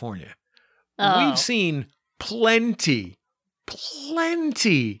 California. Oh. We've seen plenty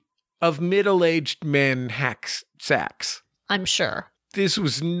of middle-aged men hack sacks. I'm sure. This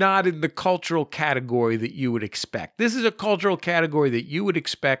was not in the cultural category that you would expect. This is a cultural category that you would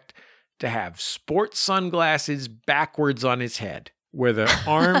expect to have sports sunglasses backwards on his head, where the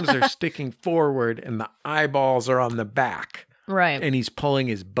arms are sticking forward and the eyeballs are on the back, Right. and he's pulling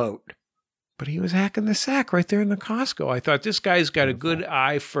his boat. But he was hacking the sack right there in the Costco. I thought this guy's got a good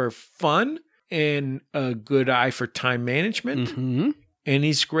eye for fun and a good eye for time management, and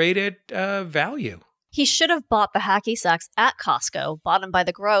he's great at value. He should have bought the hacky sacks at Costco, bought them by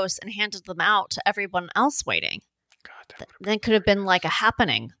the gross, and handed them out to everyone else waiting. God, that Then could have been like a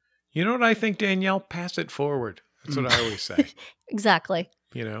happening. You know what I think, Danielle? Pass it forward. That's what I always say. Exactly.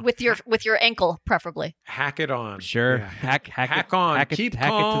 With your ankle, preferably. Hack it on. Sure. Yeah. Hack on. Hack Keep it to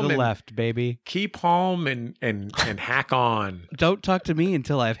calm the and- left, baby. Keep calm and hack on. Don't talk to me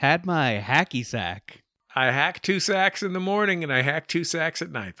until I've had my hacky sack. I hack 2 sacks in the morning and I hack 2 sacks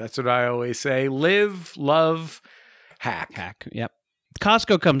at night. That's what I always say. Live, love, hack. Hack. Yep.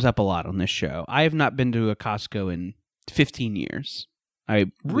 Costco comes up a lot on this show. I have not been to a Costco in 15 years.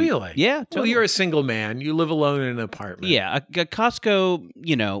 Really? Yeah. Well, Totally. you're a single man. You live alone in an apartment. Yeah, a Costco,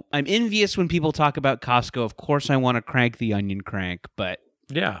 I'm envious when people talk about Costco. Of course, I want to crank the onion crank, but,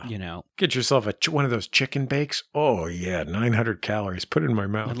 Yeah. Get yourself one of those chicken bakes. Oh, yeah. 900 calories. Put it in my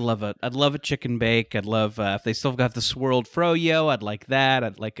mouth. I'd love a chicken bake. I'd love, if they still got the swirled froyo, I'd like that.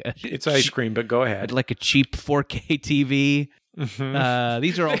 I'd like It's ice cream, but go ahead. I'd like a cheap 4K TV.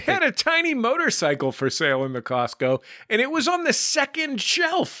 These are all. They had a tiny motorcycle for sale in the Costco, and it was on the second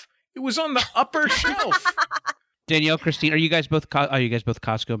shelf. It was on the upper shelf. Danielle, Kristine, are you guys both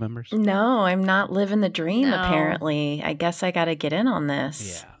Costco members? No, I'm not living the dream, No. apparently. I guess I got to get in on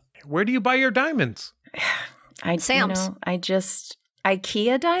this. Yeah. Where do you buy your diamonds? Sam's.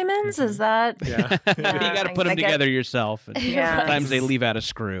 IKEA diamonds? Is that? Yeah. You got to put them together yourself. And Yeah. Sometimes they leave out a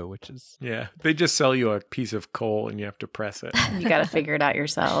screw, which is. Yeah. They just sell you a piece of coal and you have to press it. You got to figure it out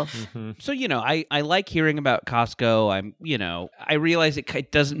yourself. So, I like hearing about Costco. I realize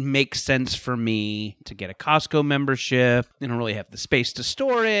it doesn't make sense for me to get a Costco membership. I don't really have the space to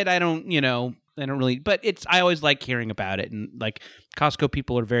store it. I don't really, but I always like hearing about it. And like Costco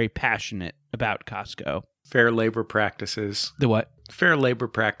people are very passionate about Costco. Fair labor practices. The what? Fair labor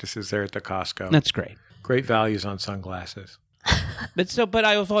practices there at the Costco. That's great. Great values on sunglasses. But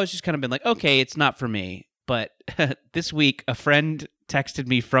I've always just kind of been like, okay, it's not for me. But this week, a friend texted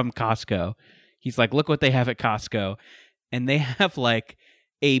me from Costco. He's like, look what they have at Costco. And they have like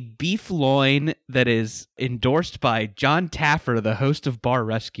a beef loin that is endorsed by John Taffer, the host of Bar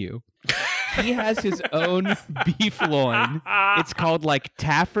Rescue. He has his own beef loin. It's called like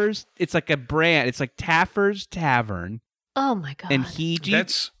Taffer's. It's like a brand. It's like Taffer's Tavern. Oh my God. And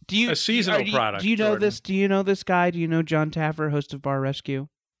That's a seasonal product. Do you know Jordan. this? Do you know this guy? Do you know John Taffer, host of Bar Rescue?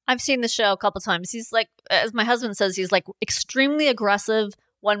 I've seen the show a couple times. He's like, as my husband says, he's like extremely aggressive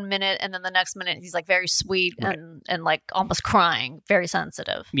 1 minute, and then the next minute he's like very sweet and like almost crying, very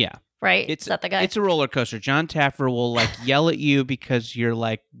sensitive. Yeah. Right? Is that the guy? It's a roller coaster. John Taffer will like yell at you because your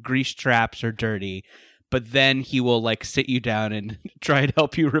like grease traps are dirty, but then he will like sit you down and try to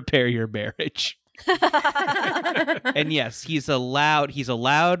help you repair your marriage. And yes, he's a loud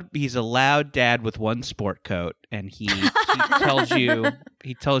dad with one sport coat, and he tells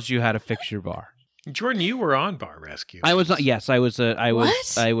you how to fix your bar. Jordan, you were on Bar Rescue. I was on. Yes, I was.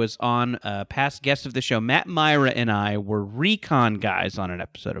 What? I was on a past guest of the show. Matt Myra and I were recon guys on an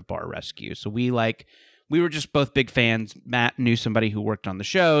episode of Bar Rescue. So we were just both big fans. Matt knew somebody who worked on the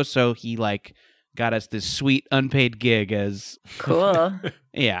show, so he like got us this sweet unpaid gig as Cool.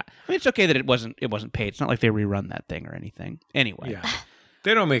 Yeah. I mean, it's okay that it wasn't paid. It's not like they rerun that thing or anything. Anyway. Yeah.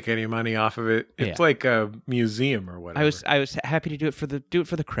 They don't make any money off of it. It's like a museum or whatever. I was happy to do it for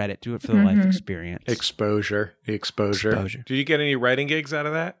the credit, do it for the life experience. Exposure. Did you get any writing gigs out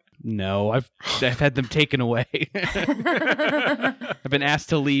of that? No, I've had them taken away. I've been asked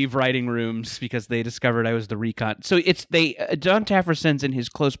to leave writing rooms because they discovered I was the recon. So John Taffer sends in his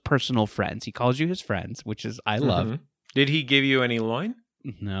close personal friends. He calls you his friends, which is I love. Did he give you any loin?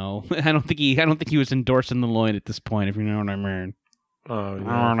 No, I don't think he was endorsing the loin at this point. If you know what I mean. Oh, no. You know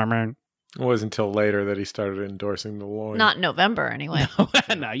what I mean. It wasn't until later that he started endorsing the loin. Not November, anyway.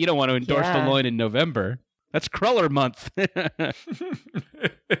 No, you don't want to endorse the loin in November. That's cruller month. Get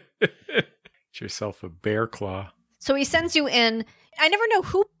yourself a bear claw. So he sends you in. I never know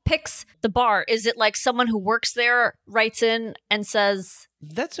who picks the bar. Is it like someone who works there writes in and says...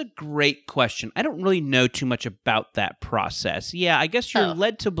 That's a great question. I don't really know too much about that process. Yeah, I guess you're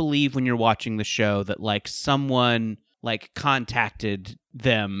led to believe when you're watching the show that like someone like contacted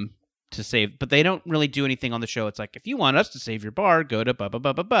them to save, but they don't really do anything on the show. It's like, if you want us to save your bar, go to blah, blah,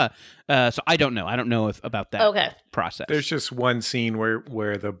 blah, blah, blah. So I don't know. I don't know about that process. There's just one scene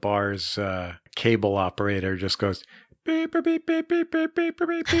where the bar's cable operator just goes beep, beep, beep, beep, beep, beep, beep,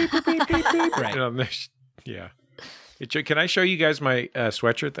 beep, beep, beep, beep, beep. Right. Yeah. Can I show you guys my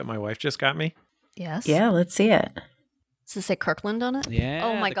sweatshirt that my wife just got me? Yes. Yeah, let's see it. Does it say Kirkland on it? Yeah.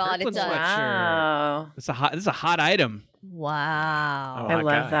 Oh my God, Kirkland it does. Wow. This is a hot item. Wow. I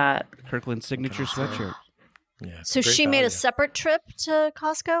love that. Kirkland's signature sweatshirt. Yeah. So she made a separate trip to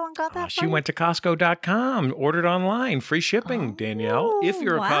Costco and got that She went to Costco.com, ordered online, free shipping, Danielle. If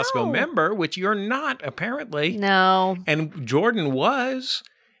you're a Costco member, which you're not, apparently. No. And Jordan was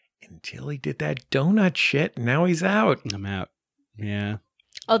until he did that donut shit. Now he's out. I'm out. Yeah.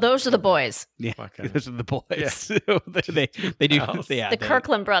 Oh, those are the boys. Yeah, those are the boys. Yeah. they do. Yeah, the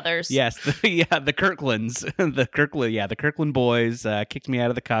Kirkland brothers. Yes, the Kirklands. The Kirkland boys kicked me out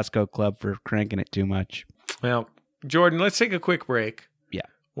of the Costco club for cranking it too much. Well, Jordan, let's take a quick break. Yeah.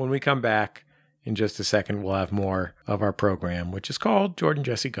 When we come back in just a second, we'll have more of our program, which is called Jordan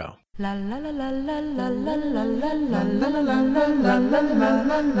Jesse Go. La la la la la la la la la la la la.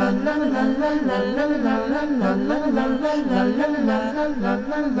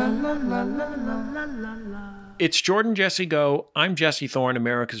 It's Jordan Jesse Go. I'm Jesse Thorne,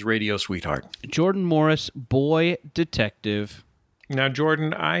 America's radio sweetheart. Jordan Morris, boy detective. Now,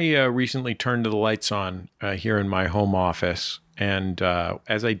 Jordan, I recently turned the lights on here in my home office, And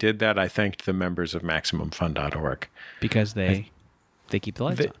as I did that, I thanked the members of MaximumFun.org. Because they keep the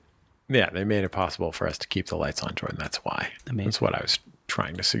lights on. Yeah, they made it possible for us to keep the lights on, Jordan. That's why. Amazing. That's what I was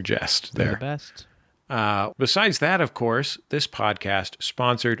trying to suggest They're there. the best. Besides that, of course, this podcast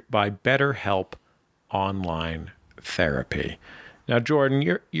sponsored by BetterHelp Online Therapy. Now,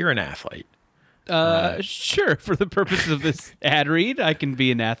 Jordan, you're an athlete. Sure. For the purpose of this ad read, I can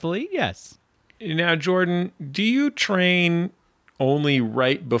be an athlete. Yes. Now, Jordan, do you train only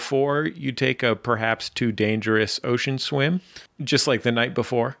right before you take a perhaps too dangerous ocean swim, just like the night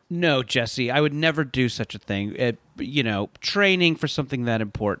before? No, Jesse, I would never do such a thing. Training for something that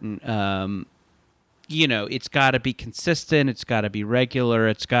important, it's got to be consistent. It's got to be regular.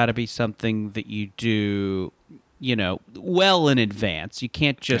 It's got to be something that you do, well in advance. You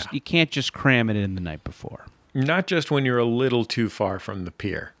can't just cram it in the night before. Not just when you're a little too far from the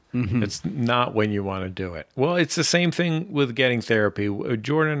pier. Mm-hmm. It's not when you want to do it. Well, it's the same thing with getting therapy.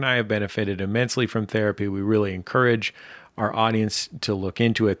 Jordan and I have benefited immensely from therapy. We really encourage our audience to look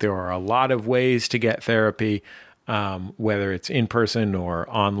into it. There are a lot of ways to get therapy, whether it's in person or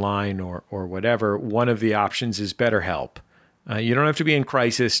online or whatever. One of the options is BetterHelp. You don't have to be in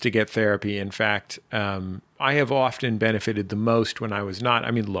crisis to get therapy. In fact, I have often benefited the most when I was not.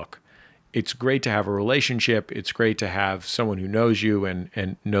 I mean, look. It's great to have a relationship. It's great to have someone who knows you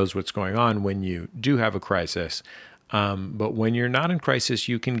and knows what's going on when you do have a crisis. But when you're not in crisis,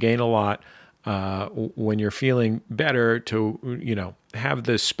 you can gain a lot when you're feeling better to, have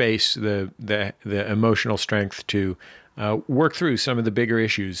the space, the emotional strength to work through some of the bigger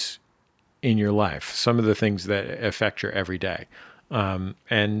issues in your life, some of the things that affect your everyday.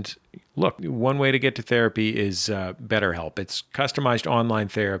 And look, one way to get to therapy is BetterHelp. It's customized online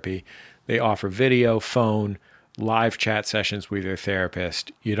therapy. They offer video, phone, live chat sessions with your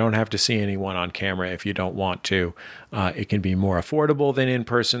therapist. You don't have to see anyone on camera if you don't want to. It can be more affordable than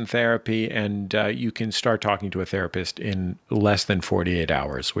in-person therapy, and you can start talking to a therapist in less than 48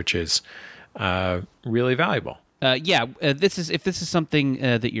 hours, which is really valuable. If this is something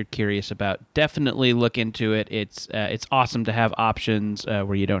that you're curious about, definitely look into it. It's awesome to have options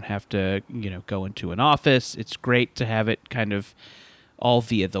where you don't have to go into an office. It's great to have it kind of all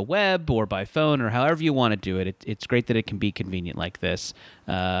via the web or by phone or however you want to do it. It's great that it can be convenient like this.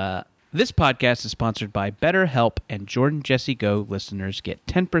 This podcast is sponsored by BetterHelp, and Jordan Jesse Go listeners get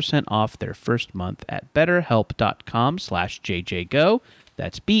 10% off their first month at betterhelp.com/JJGo.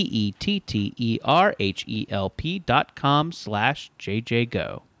 That's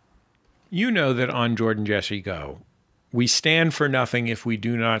BetterHelp.com/JJGo. You know that on Jordan Jesse Go, we stand for nothing if we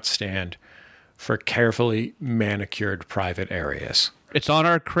do not stand for carefully manicured private areas. It's on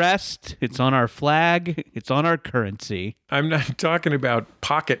our crest, it's on our flag, it's on our currency. I'm not talking about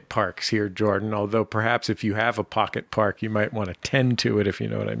pocket parks here, Jordan, although perhaps if you have a pocket park, you might want to tend to it, if you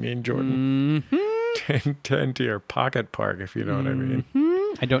know what I mean, Jordan. Mm-hmm. Tend to your pocket park, if you know what I mean.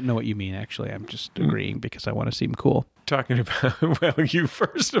 I don't know what you mean, actually. I'm just agreeing because I want to seem cool. Talking about, well,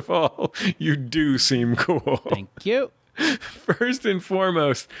 first of all, you do seem cool. Thank you. First and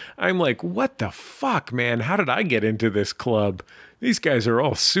foremost, I'm like, what the fuck, man? How did I get into this club? These guys are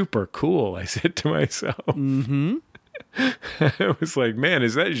all super cool, I said to myself. Mm-hmm. I was like, man,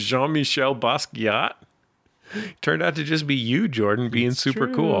 is that Jean-Michel Basquiat? Turned out to just be you, Jordan, being super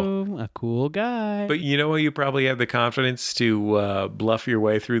cool. A cool guy. But you know what? You probably had the confidence to bluff your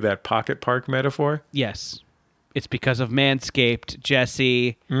way through that pocket park metaphor? Yes. It's because of Manscaped,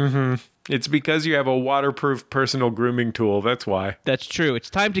 Jesse. Mm-hmm. It's because you have a waterproof personal grooming tool. That's why. That's true. It's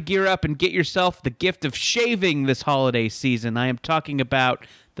time to gear up and get yourself the gift of shaving this holiday season. I am talking about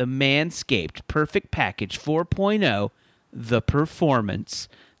the Manscaped Perfect Package 4.0, the Performance.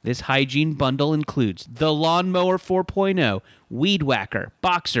 This hygiene bundle includes the Lawnmower 4.0, Weed Whacker,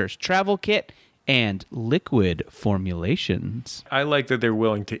 Boxers, Travel Kit, and liquid formulations. I like that they're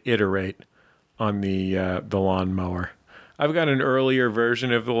willing to iterate on the lawnmower. I've got an earlier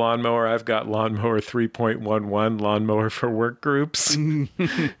version of the lawnmower. I've got Lawnmower 3.11, Lawnmower for Work Groups. Gotta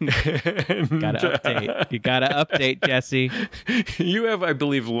update. You gotta update, Jesse. You have, I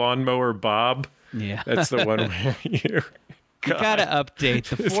believe, Lawnmower Bob. Yeah. That's the one where you... God. You gotta update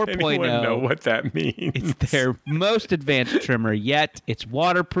the 4.0. Does anyone know what that means? It's their most advanced trimmer yet. It's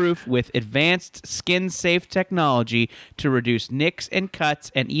waterproof with advanced skin-safe technology to reduce nicks and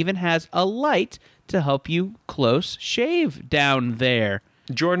cuts, and even has a light to help you close shave down there.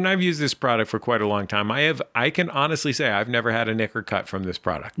 Jordan, I've used this product for quite a long time. I can honestly say I've never had a nick or cut from this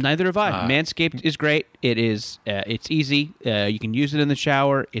product. Neither have I. Manscaped is great. It's easy. You can use it in the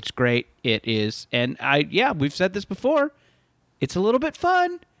shower. It's great. It is, and we've said this before. It's a little bit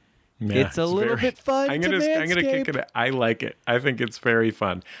fun. Yeah, it's a little bit fun I'm to gonna manscape. kick it. I like it. I think it's very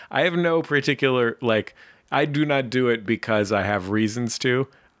fun. I have no particular I do not do it because I have reasons to.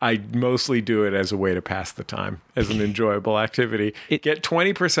 I mostly do it as a way to pass the time, as an enjoyable activity. Get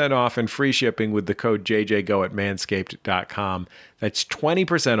 20% off and free shipping with the code JJGO at manscaped.com. That's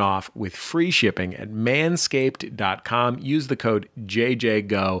 20% off with free shipping at manscaped.com. Use the code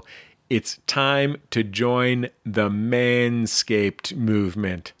JJGO. It's time to join the Manscaped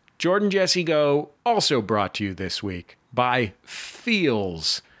movement. Jordan Jesse Go also brought to you this week by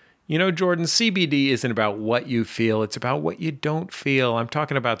Feels. You know, Jordan, CBD isn't about what you feel. It's about what you don't feel. I'm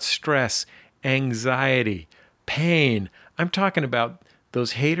talking about stress, anxiety, pain. I'm talking about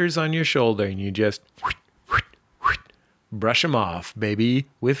those haters on your shoulder and you just brush them off, baby,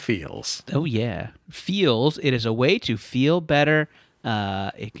 with Feels. Oh, yeah. Feels. It is a way to feel better.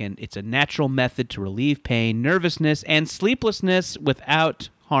 It's a natural method to relieve pain, nervousness, and sleeplessness without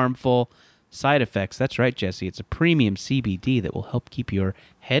harmful side effects. That's right, Jesse. It's a premium CBD that will help keep your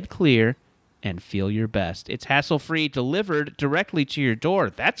head clear and feel your best. It's hassle-free, delivered directly to your door.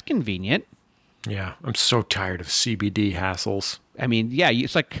 That's convenient. Yeah, I'm so tired of CBD hassles. I mean, yeah,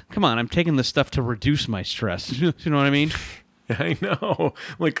 it's like, come on, I'm taking this stuff to reduce my stress. You know what I mean? I know.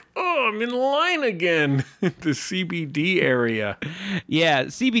 I'm in line again. The CBD area. Yeah,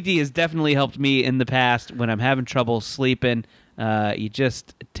 CBD has definitely helped me in the past when I'm having trouble sleeping. You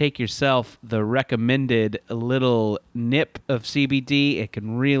just take yourself the recommended little nip of CBD. It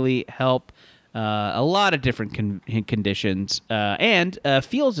can really help a lot of different conditions. And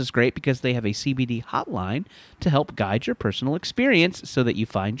Feels is great because they have a CBD hotline to help guide your personal experience so that you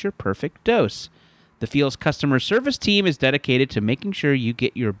find your perfect dose. The Feels customer service team is dedicated to making sure you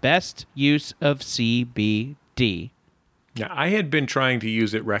get your best use of CBD. Yeah, I had been trying to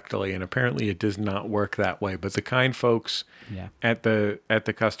use it rectally, and apparently it does not work that way. But the kind folks at the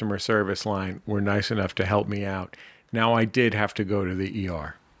customer service line were nice enough to help me out. Now I did have to go to the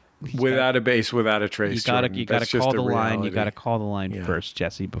ER. Without a base, without a trace. You gotta call the line. You gotta call the line first,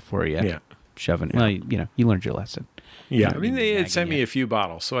 Jesse, before you shove it. Well, you learned your lesson. Yeah, I mean, they had sent me a few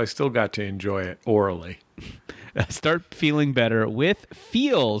bottles, so I still got to enjoy it orally. Start feeling better with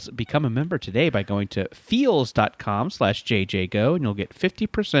Feels. Become a member today by going to feels.com/JJGo, and you'll get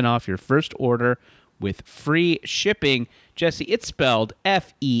 50% off your first order with free shipping. Jesse, it's spelled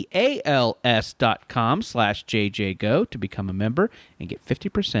FEALS.com/JJGo to become a member and get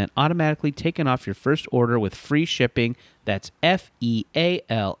 50% automatically taken off your first order with free shipping. That's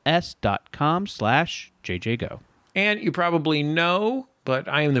FEALS.com/JJGo. And you probably know, but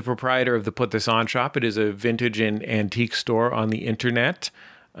I am the proprietor of the Put This On shop. It is a vintage and antique store on the internet.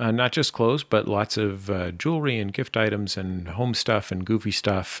 Not just clothes, but lots of jewelry and gift items and home stuff and goofy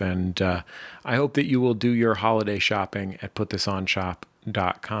stuff. And I hope that you will do your holiday shopping at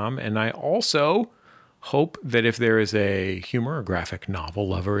putthisonshop.com. And I also hope that if there is a humor or graphic novel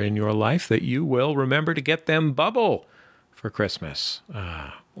lover in your life, that you will remember to get them Bubble for Christmas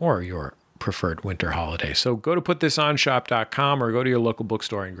or your preferred winter holiday. So go to putthisonshop.com or go to your local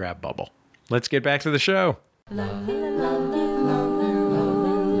bookstore and grab Bubble. Let's get back to the show.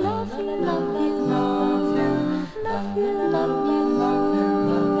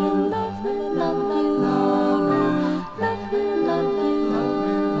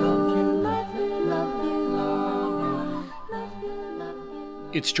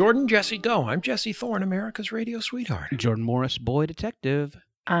 It's Jordan Jesse Go. I'm Jesse Thorne, America's radio sweetheart. Jordan Morris, boy detective.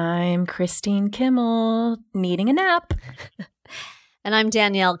 I'm Kristine Kimmel, needing a nap. And I'm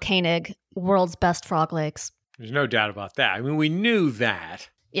Danielle Koenig, world's best frog legs. There's no doubt about that. I mean, we knew that.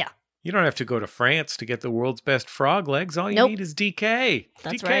 Yeah. You don't have to go to France to get the world's best frog legs. All you Nope. need is DK.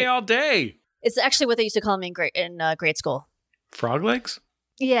 That's DK right. all day. It's actually what they used to call me in grade school. Frog legs?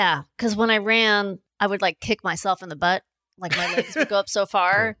 Yeah, because when I ran, I would kick myself in the butt. Like my legs would go up so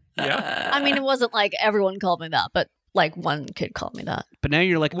far. Yeah. I mean, it wasn't like everyone called me that, but one kid called me that. But now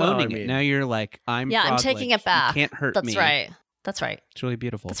you're owning I mean- it. Now you're I'm Yeah, I'm frog taking legs. it back. You can't hurt me. That's right. That's right. It's really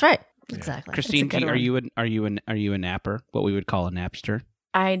beautiful. That's right. Exactly. Christine, It's a good are you a napper? What we would call a napster?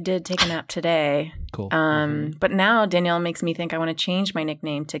 I did take a nap today. Cool. But now Danielle makes me think I want to change my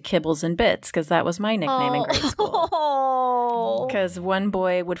nickname to Kibbles and Bits because that was my nickname in grade school. Oh. Because one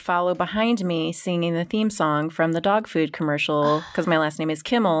boy would follow behind me singing the theme song from the dog food commercial because my last name is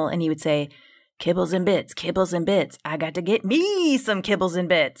Kimmel, and he would say, Kibbles and Bits, Kibbles and Bits. I got to get me some Kibbles and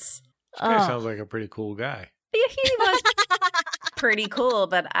Bits. This guy sounds like a pretty cool guy. Yeah, he was pretty cool,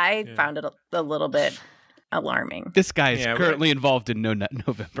 but I found it a little bit alarming. This guy is Yeah, currently involved in No Nut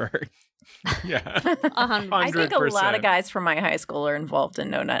November. Yeah. 100%. I think a lot 100%. of guys from my high school are involved in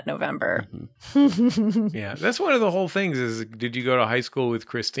No Nut November. Yeah, that's one of the whole things is, did you go to high school with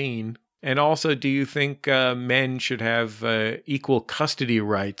Kristine? And also, do you think men should have equal custody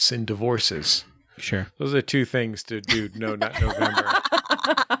rights in divorces? Sure. Those are two things to do No Nut November.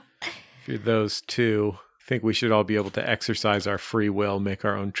 If you're those two, I think we should all be able to exercise our free will, make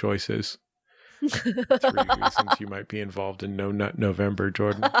our own choices. 3 reasons you might be involved in No Nut November,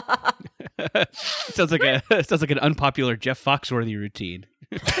 Jordan. sounds like an unpopular Jeff Foxworthy routine.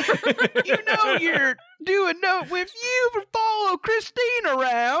 You know you're doing no if you follow Kristine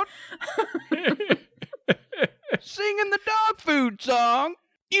around singing the dog food song.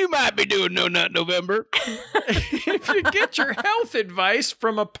 You might be doing No Nut November. If you get your health advice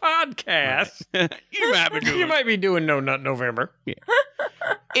from a podcast, you might be doing No Nut November. Yeah.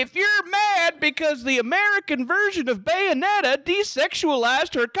 If you're mad because the American version of Bayonetta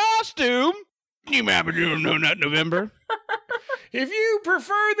desexualized her costume, you might be doing No Nut November. If you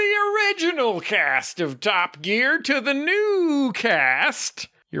prefer the original cast of Top Gear to the new cast,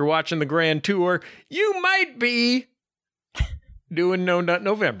 you're watching the Grand Tour, you might be doing No Nut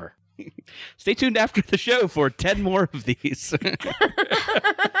November. Stay tuned after the show for 10 more of these.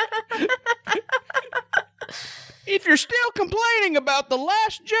 If you're still complaining about The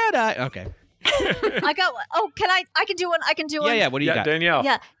Last Jedi... Okay. I got one. Oh, I can do one. I can do one. Yeah, what do you got? Danielle.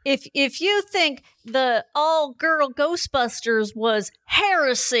 Yeah, if you think the all-girl Ghostbusters was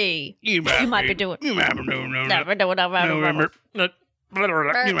heresy, you might be doing. You might be doing No Never do it. November. You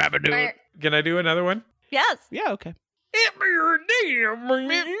might be doing it. Can I do another one? Yes. Yeah, okay. If you're damn,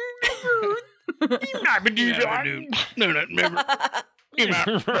 you might be doing No Nut November. You might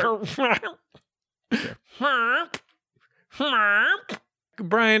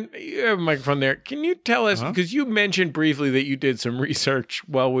Brian, you have a microphone there. Can you tell us, because you mentioned briefly that you did some research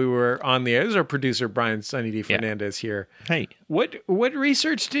while we were on the air. This is our producer, Brian Sunny D. Fernandez here. Hey. What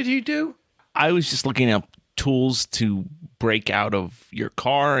research did you do? I was just looking up tools to break out of your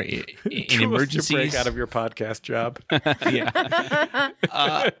car in emergencies. To break out of your podcast job. Yeah.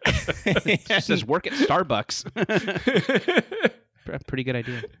 It says work at Starbucks. Pretty good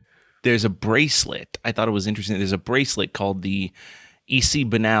idea. There's a bracelet. I thought it was interesting. There's a bracelet called the EC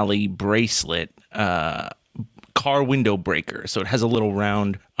Benally bracelet car window breaker. So it has a little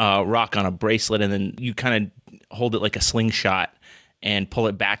round rock on a bracelet, and then you kind of hold it like a slingshot and pull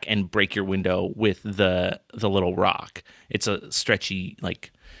it back and break your window with the little rock. It's a stretchy,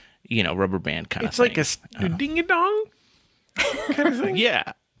 like, rubber band kind of thing. It's like a ding-a-dong kind of thing?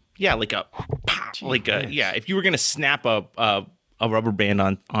 Yeah, like a if you were going to snap a rubber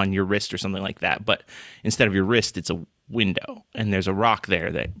band on your wrist or something like that, but instead of your wrist, it's a window, and there's a rock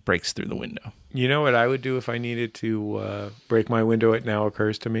there that breaks through the window. You know what I would do if I needed to break my window? It now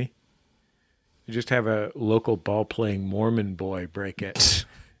occurs to me. You just have a local ball-playing Mormon boy break it.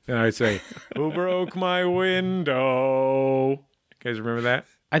 And I'd say, who broke my window? You guys remember that?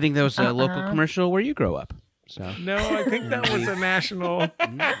 I think that was a local commercial where you grow up. So No, I think that was a national,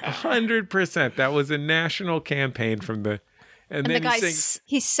 100%. That was a national campaign from the... And the then guy,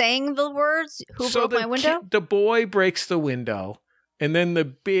 he's saying the words, who broke my window? The boy breaks the window, and then the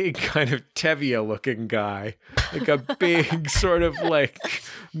big kind of Tevye-looking guy, like a big sort of like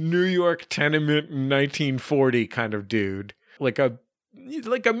New York tenement in 1940 kind of dude, like a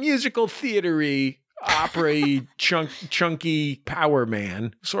musical theater-y, opera-y, chunky power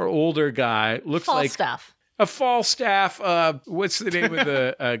man, sort of older guy, looks like Falstaff. a Falstaff. What's the name of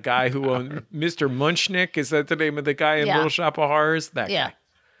the guy who owned Mr. Munchnick? Is that the name of the guy in Little Shop of Horrors? That guy.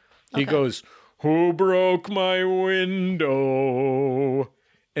 He goes, who broke my window?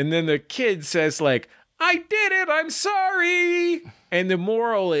 And then the kid says, like, I did it. I'm sorry. And the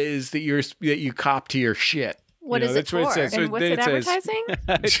moral is that you cop to your shit. What is it that's what for? it says. So And what's then it advertising?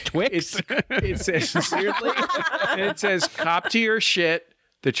 Twix. It says seriously. It says cop to your shit.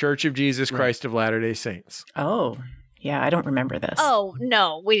 The Church of Jesus Christ of Latter-day Saints. Oh, yeah, I don't remember this. Oh,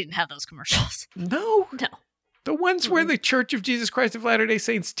 no, we didn't have those commercials. No. No. The ones where the Church of Jesus Christ of Latter-day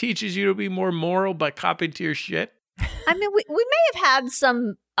Saints teaches you to be more moral by copying to your shit. I mean, we may have had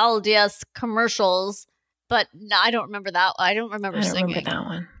some LDS commercials, but no, I don't remember that. I don't remember singing. remember that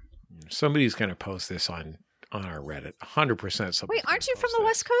one. Somebody's going to post this on our Reddit. 100%. Wait, aren't you from the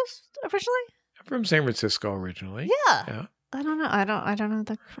West Coast originally? I'm from San Francisco originally. Yeah. I don't know. I don't know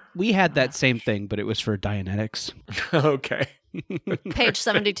the We had that same thing, but it was for Dianetics. Okay. page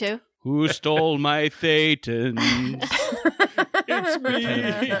 72. Who stole my Thetans? It's me.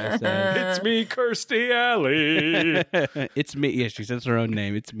 It's me, Kirstie Alley. It's me. Yeah, she says her own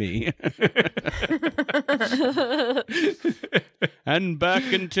name. It's me. and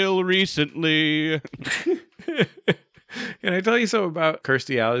back until recently. Can I tell you something about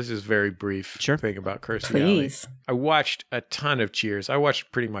Kirstie Alley? This is a very brief thing about Kirstie Alley. Please. I watched a ton of Cheers. I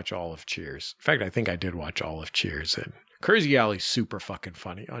watched pretty much all of Cheers. In fact, I think I did watch all of Cheers. And Kirstie Alley's super fucking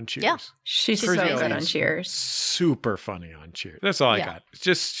funny on Cheers. Yeah. She's so good on Cheers. Super funny on Cheers. That's all I got. It's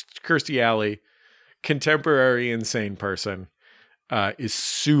just Kirstie Alley, contemporary insane person, is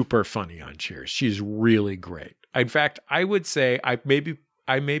super funny on Cheers. She's really great. In fact, I would say I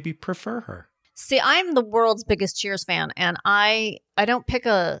maybe prefer her. See, I'm the world's biggest Cheers fan, and I don't pick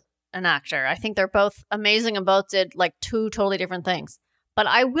an actor. I think they're both amazing and both did like two totally different things. But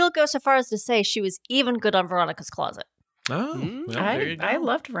I will go so far as to say she was even good on Veronica's Closet. Oh, well, I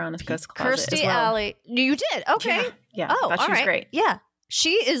loved Veronica's Closet Kirstie as well. Alley. You did? Okay. Yeah. Oh, I thought she was great. Yeah.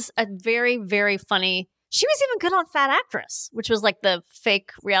 She is a very, very funny. She was even good on Fat Actress, which was like the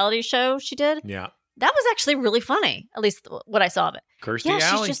fake reality show she did. Yeah. That was actually really funny, at least what I saw of it. Kirstie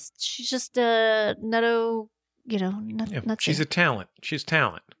Alley. She's just nutto, nutsy. She's a talent. She's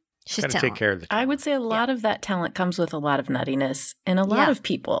talent. She's got to take care of the talent. I would say a lot of that talent comes with a lot of nuttiness in a lot of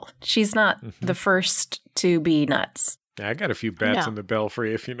people. She's not the first to be nuts. Yeah, I got a few bats in the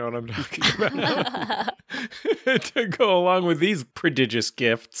belfry, if you know what I'm talking about, to go along with these prodigious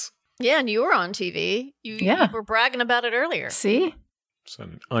gifts. Yeah, and you were on TV. You were bragging about it earlier. See? It's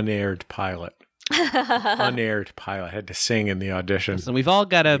an unaired pilot. Unaired pilot. Had to sing in the audition. So we've all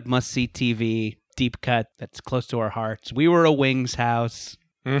got a must-see TV deep cut that's close to our hearts. We were a Wings house.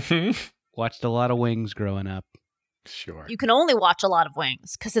 Mm-hmm. Watched a lot of Wings growing up. Sure. You can only watch a lot of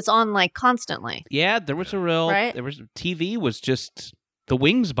Wings because it's on like constantly. Yeah, there was a real... Right? There was TV was just the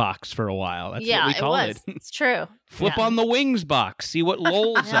Wings box for a while. That's what we called it. It's true. Flip on the Wings box. See what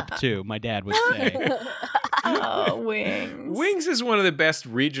Lowell's up to, my dad would say. Oh, Wings. Wings is one of the best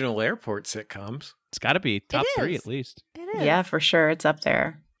regional airport sitcoms. It's got to be top It 3 is. at least. It is. Yeah, for sure. It's up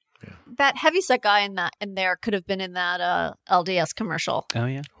there. That heavyset guy in there could have been in that LDS commercial. Oh,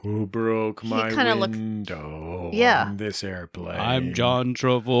 yeah. Who broke my kinda looked- window on this airplane? I'm John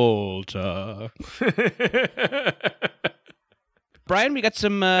Travolta. Brian, we got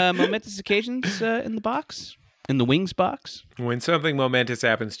some momentous occasions in the box? In the Wings box? When something momentous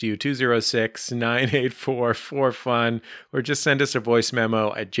happens to you, 206-984-4FUN, or just send us a voice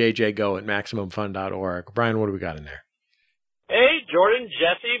memo at jjgo@maximumfun.org. Brian, what do we got in there? Hey, Jordan,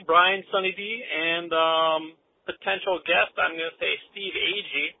 Jesse, Brian, Sunny D, and potential guest, I'm going to say Steve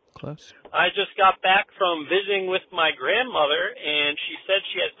Agee. Close. I just got back from visiting with my grandmother, and she said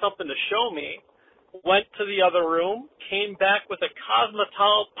she had something to show me. Went to the other room, came back with a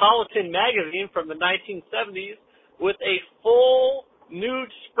Cosmopolitan magazine from the 1970s with a full nude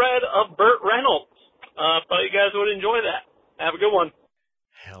spread of Burt Reynolds. Thought you guys would enjoy that. Have a good one.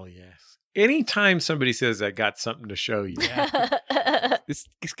 Hell yes. Anytime somebody says I got something to show you. This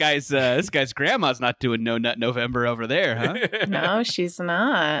guy's grandma's not doing No Nut November over there, huh? No, she's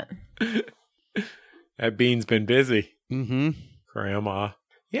not. That bean's been busy. Mm-hmm. Grandma.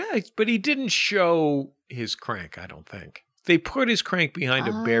 Yeah, but he didn't show his crank, I don't think. They put his crank behind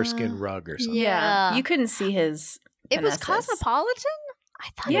a bearskin rug or something. Yeah. You couldn't see his It was finesses. Cosmopolitan? I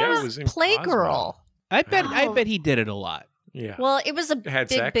thought Yeah, it it was was in Playgirl. I bet he did it a lot. Yeah. Well, it was a Had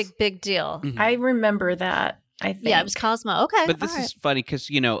sex? big deal. Mhm. I remember that, I think. Yeah, it was Cosmo. Okay. But this all right. is funny because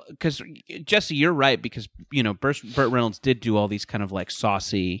Jesse, you're right, because Burt Reynolds did do all these kind of like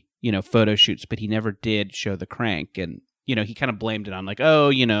saucy photo shoots, but he never did show the crank, and he kind of blamed it on like, oh,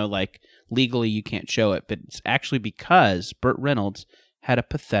 like legally you can't show it, but it's actually because Burt Reynolds had a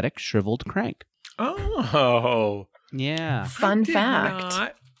pathetic shriveled crank. Oh. Yeah. Fun Did fact.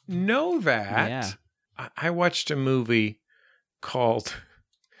 not know that. Yeah. I watched a movie called...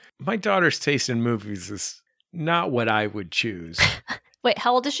 My daughter's taste in movies is not what I would choose. Wait,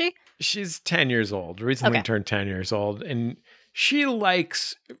 how old is she? She's 10 years old, recently Okay. turned 10 years old. And she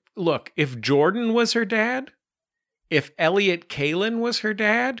likes... Look, if Jordan was her dad, if Elliot Kalin was her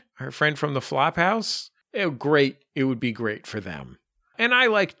dad, her friend from the Flophouse, it would be great for them. And I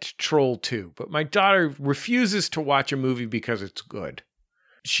liked Troll 2, but my daughter refuses to watch a movie because it's good.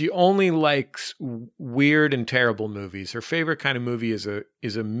 She only likes weird and terrible movies. Her favorite kind of movie is a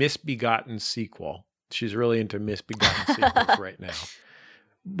misbegotten sequel. She's really into misbegotten sequels right now.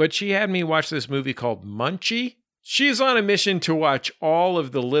 But she had me watch this movie called Munchie. She's on a mission to watch all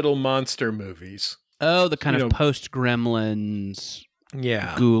of the Little Monster movies. Oh, the kind of post-Gremlins,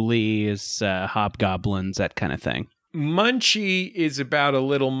 Yeah. Ghoulies, Hobgoblins, that kind of thing. Munchie is about a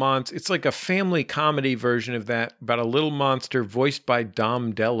little monster. It's like a family comedy version of that, about a little monster voiced by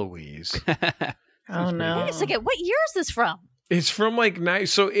Dom DeLuise. Oh, no. Wait a second. What year is this from? It's from like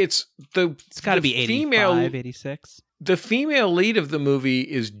nice. So it's It's got to be 85, female, 86. The female lead of the movie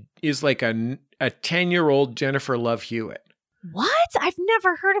is like a 10-year-old Jennifer Love Hewitt. What? I've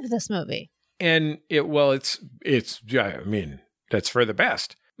never heard of this movie. And I mean, that's for the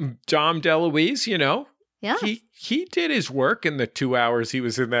best. Dom DeLuise, Yeah. He did his work in the 2 hours he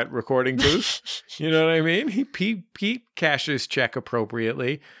was in that recording booth. You know what I mean? He cashed his check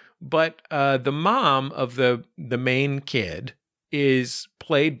appropriately. But the mom of the main kid is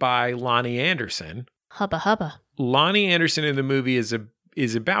played by Lonnie Anderson. Hubba hubba. Lonnie Anderson in the movie is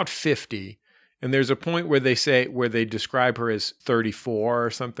about 50. And there's a point where they describe her as 34 or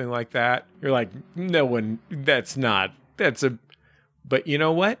something like that. You're like, no one, but you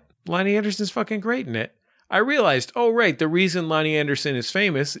know what? Lonnie Anderson's fucking great in it. I realized, oh, right, the reason Lonnie Anderson is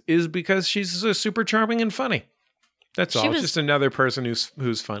famous is because she's super charming and funny. That's all. Just another person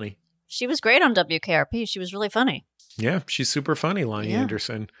who's funny. She was great on WKRP. She was really funny. Yeah, she's super funny, Lonnie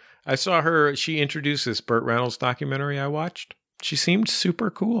Anderson. I saw her, she introduced this Burt Reynolds documentary I watched. She seemed super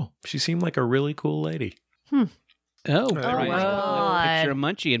cool. She seemed like a really cool lady. Oh, my God. Picture of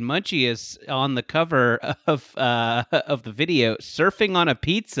Munchie, and Munchie is on the cover of the video surfing on a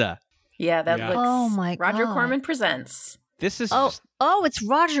pizza. Yeah, that looks. Oh my God. Roger Corman presents. This is it's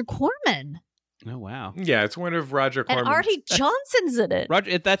Roger Corman. Oh wow. Yeah, it's one of Roger Corman's. And Artie Johnson's in it.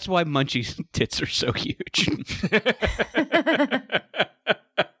 Roger, that's why Munchie's tits are so huge.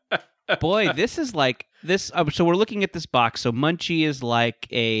 Boy, this is like this. So we're looking at this box. So Munchie is like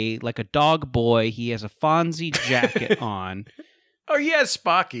a dog boy. He has a Fonzie jacket on. Oh, he has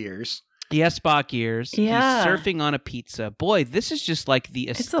Spock ears. He has Spock ears. Yeah. He's surfing on a pizza. Boy, this is just like the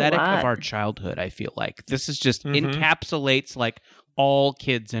aesthetic of our childhood, I feel like. This is just encapsulates like all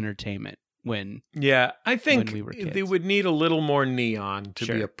kids' entertainment I think when we were kids. They would need a little more neon to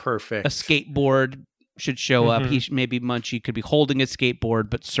be a perfect. A skateboard should show up. Maybe Munchie could be holding a skateboard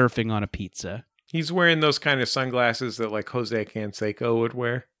but surfing on a pizza. He's wearing those kind of sunglasses that like Jose Canseco would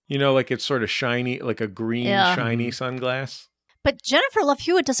wear. Like it's sort of shiny, like a green shiny sunglass. But Jennifer Love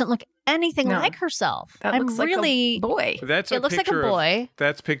Hewitt doesn't look anything like herself. That looks like a boy. It looks like a boy.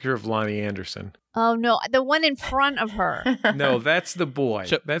 That's a picture of Lonnie Anderson. Oh, no. The one in front of her. No, that's the boy.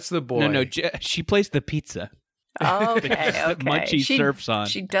 That's the boy. No, she plays the pizza. Oh, okay. Munchie surfs on.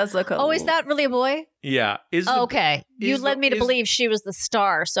 She does look is that really a boy? Yeah. Okay. You led me to believe she was the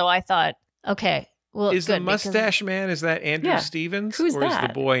star, so I thought, okay. Well, is the mustache man, is that Andrew Stevens? Who's or that? Is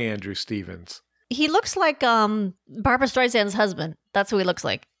the boy Andrew Stevens? He looks like Barbara Streisand's husband. That's who he looks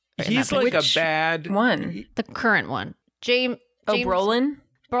like. He's like a bad one. The current one. James Brolin?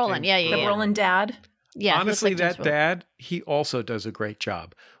 Brolin, yeah. The Brolin dad? Yeah. Honestly, that dad, he also does a great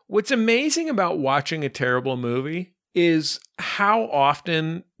job. What's amazing about watching a terrible movie is how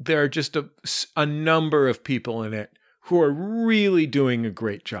often there are just a number of people in it who are really doing a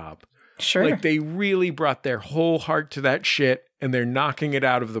great job. Sure. Like they really brought their whole heart to that shit and they're knocking it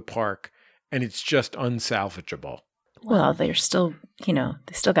out of the park and it's just unsalvageable. Well, they're still, they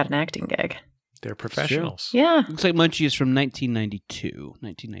still got an acting gig. They're professionals. Yeah. Looks like Munchie is from 1992.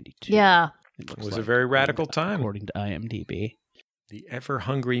 Yeah. It was a very radical time. According to IMDb. The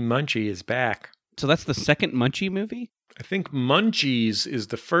ever-hungry Munchie is back. So that's the second Munchie movie? I think Munchies is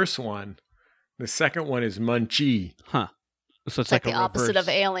the first one. The second one is Munchie. Huh. So it's like the opposite of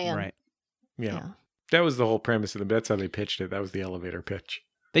Alien. Right. Yeah. That was the whole premise of them. That's how they pitched it. That was the elevator pitch.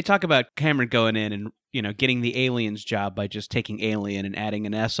 They talk about Cameron going in and, getting the aliens job by just taking alien and adding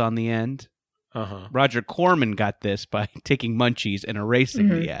an S on the end. Uh-huh. Roger Corman got this by taking Munchies and erasing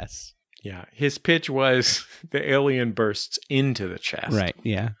the S. Yeah. His pitch was the alien bursts into the chest. Right.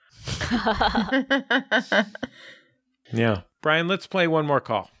 Yeah. Yeah. Brian, let's play one more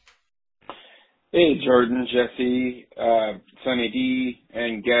call. Hey, Jordan, Jesse, Sunny D,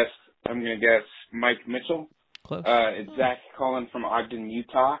 and guest, I'm going to guess Mike Mitchell. Close. It's Zach calling from Ogden,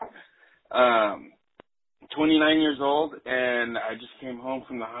 Utah. 29 years old, and I just came home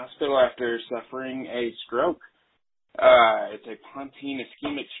from the hospital after suffering a stroke. It's a pontine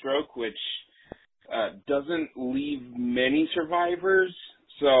ischemic stroke, which doesn't leave many survivors,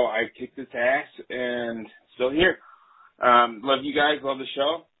 so I kicked its ass and still here. Love you guys, love the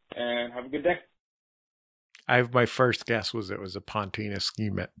show, and have a good day. My first guess was it was a pontine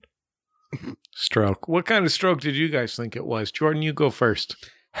ischemic stroke. What kind of stroke did you guys think it was? Jordan, you go first.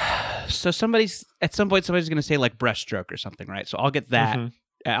 So at some point somebody's going to say like breaststroke or something, right? So I'll get that.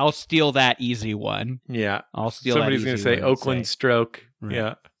 I'll steal that easy one. Yeah. I'll steal Somebody's that easy going to say one Oakland stroke. Right.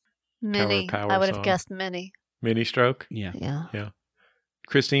 Yeah. Mini. Power I would have song. guessed mini. Mini stroke? Yeah. Yeah.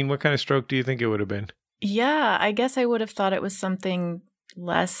 Kristine, what kind of stroke do you think it would have been? Yeah, I guess I would have thought it was something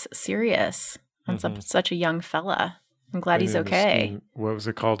less serious on such a young fella. I'm glad he's okay. What was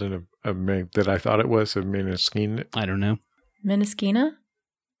it called? that I thought it was a Miniskina. I don't know. Miniskina?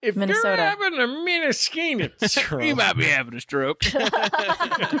 If Minnesota. you're having a Miniskina stroke, You might be having a stroke.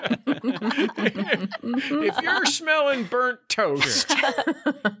 if you're smelling burnt toast,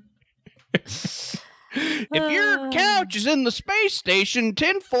 If your couch is in the space station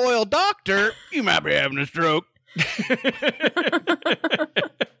tinfoil doctor, you might be having a stroke.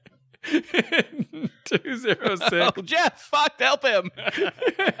 206. Oh, Jeff, fuck, help him.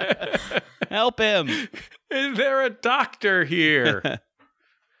 Help him. Is there a doctor here?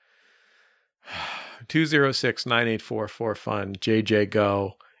 206-9844-FUN,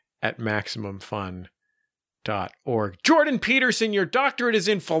 JJGo at MaximumFun.org. Jordan Peterson, your doctorate is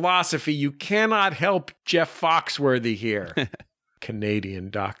in philosophy. You cannot help Jeff Foxworthy here. Canadian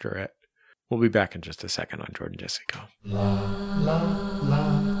doctorate. We'll be back in just a second on Jordan Jesse Go.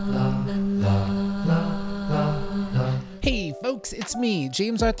 Hey folks, it's me,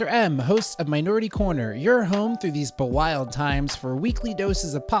 James Arthur M., host of Minority Corner, your home through these bewild times for weekly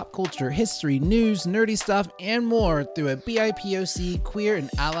doses of pop culture, history, news, nerdy stuff, and more through a BIPOC, queer,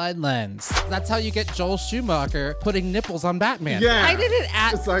 and allied lens. That's how you get Joel Schumacher putting nipples on Batman. Yeah. I didn't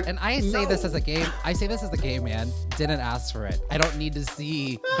ask, It's like, and I say no. this as a gay man, didn't ask for it. I don't need to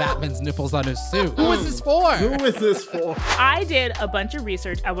see Batman's nipples on his suit. Who is this for? Who is this for? I did a bunch of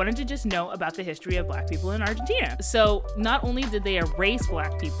research. I wanted to just know about the history of Black people in Argentina. So not only did they erase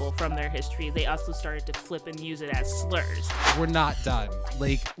Black people from their history, they also started to flip and use it as slurs. We're not done.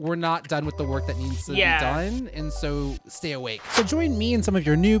 We're not done with the work that needs to be done, and so stay awake. So join me and some of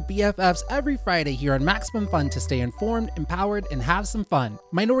your new BFFs every Friday here on Maximum Fun to stay informed, empowered, and have some fun.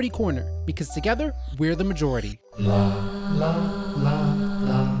 Minority Corner, because together, we're the majority.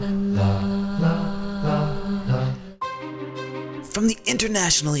 From the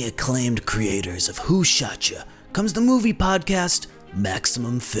internationally acclaimed creators of Who Shot Ya comes the movie podcast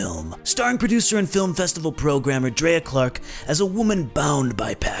Maximum Film, starring producer and film festival programmer Drea Clark as a woman bound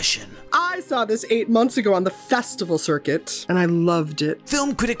by passion. I saw this 8 months ago on the festival circuit, and I loved it.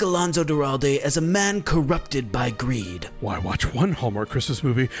 Film critic Alonso Duralde as a man corrupted by greed. Why watch one Hallmark Christmas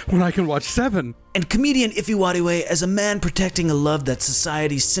movie when I can watch 7? And comedian Ife Wadiwe as a man protecting a love that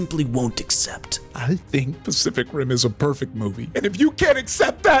society simply won't accept. I think Pacific Rim is a perfect movie. And if you can't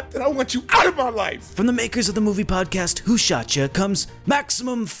accept that, then I want you out of my life. From the makers of the movie podcast Who Shot Ya comes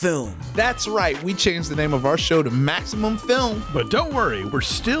Maximum Film. That's right, we changed the name of our show to Maximum Film. But don't worry, we're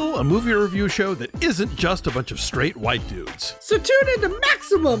still a movie review show that isn't just a bunch of straight white dudes. So tune into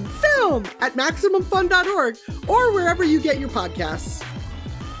Maximum Film at MaximumFun.org or wherever you get your podcasts.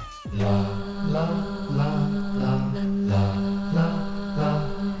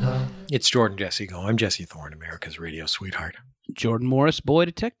 It's Jordan Jesse Go. I'm Jesse Thorne, America's radio sweetheart. Jordan Morris, boy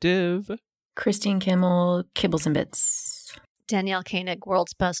detective. Kristine Kimmel, Kibbles and Bits. Danielle Koenig,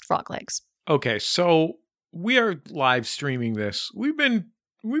 world's best frog legs. Okay, so we are live streaming this. We've been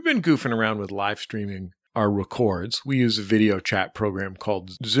goofing around with live streaming our records. We use a video chat program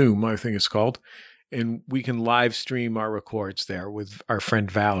called Zoom, I think it's called. And we can live stream our records there with our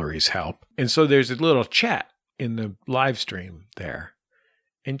friend Valerie's help. And so there's a little chat in the live stream there.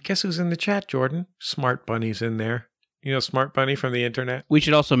 And guess who's in the chat, Jordan? Smart Bunny's in there. You know Smart Bunny from the internet? We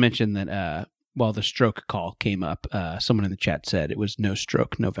should also mention that while the stroke call came up, someone in the chat said it was No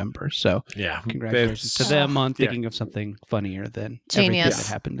Stroke November. So yeah, congratulations to them on thinking of something funnier than Genius. everything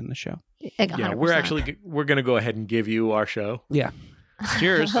that happened in the show. 100%. Yeah, we're going to go ahead and give you our show. Yeah.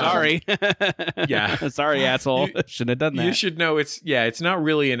 Cheers. Sorry. Yeah. Sorry, asshole. Shouldn't have done that. You should know it's not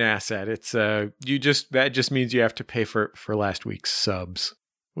really an asset. It's that just means you have to pay for last week's subs.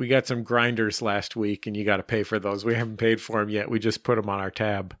 We got some grinders last week and you got to pay for those. We haven't paid for them yet. We just put them on our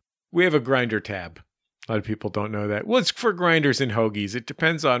tab. We have a grinder tab. A lot of people don't know that. Well, it's for grinders and hoagies. It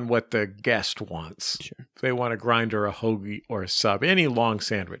depends on what the guest wants. Sure. If they want a grinder, a hoagie, or a sub, any long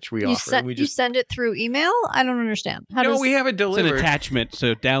sandwich we offer. You send it through email? I don't understand. We have it delivered. It's an attachment,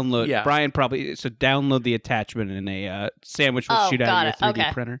 so download. Yeah. Brian download the attachment and a sandwich will shoot out of your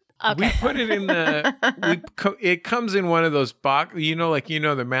 3D printer. Okay. We put it in it comes in one of those box,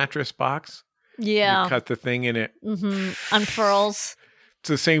 the mattress box. Yeah. You cut the thing in it. Mm-hmm. Unfurls. It's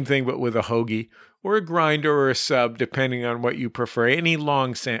the same thing, but with a hoagie or a grinder or a sub, depending on what you prefer. Any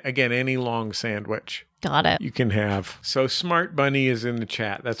long sandwich. Got it. You can have. So Smart Bunny is in the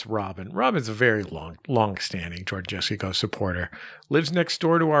chat. That's Robin. Robin's a very long-standing George Jesse Go supporter. Lives next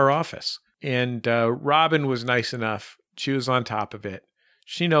door to our office. And Robin was nice enough. She was on top of it.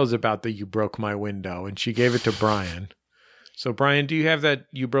 She knows about the You Broke My Window, and she gave it to Brian. So Brian, do you have that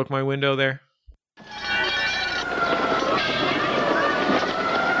You Broke My Window there?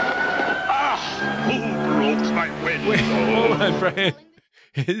 Who broke my window? Wait, hold on, Brian.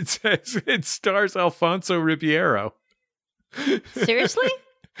 It says it stars Alfonso Ribeiro. Seriously?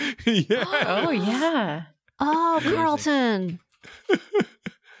 Yeah. Oh, yeah. Oh, Carlton.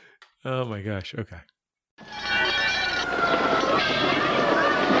 Oh my gosh. Okay.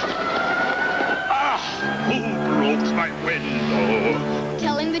 Who broke my window?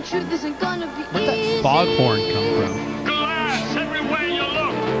 Telling the truth isn't gonna be Where'd that easy. foghorn come from? Glass everywhere you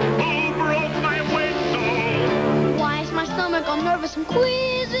look. Who broke my window? Why is my stomach all nervous and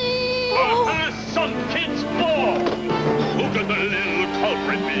queasy? Some kid's ball. Who could the little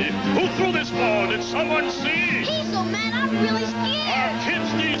culprit be? Who threw this ball? Did someone see? He's so mad, I'm really scared.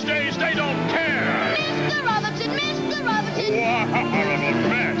 Kids these days, they don't care. Mr. Robinson, Mr. Robinson. What a horrible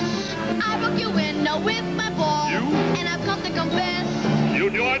mess. I broke your window with my ball. You? And I've come to confess. You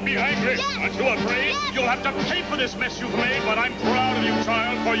knew I'd be angry. Yes. Aren't you afraid? Yes. You'll have to pay for this mess you've made, but I'm proud of you,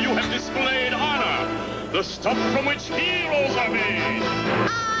 child, for you have displayed honor. The stuff from which heroes are made.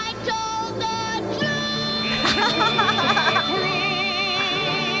 I told the truth.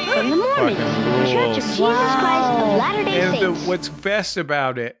 From the Mormons, Church of Jesus Christ of Latter-day And Saints. what's best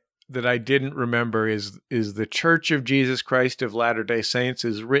about it that I didn't remember is the Church of Jesus Christ of Latter-day Saints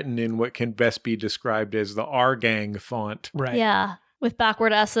is written in what can best be described as the R-Gang font. Right. Yeah, with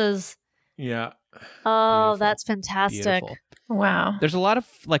backward S's. Yeah. Oh, that's fantastic. Beautiful. Wow. There's a lot of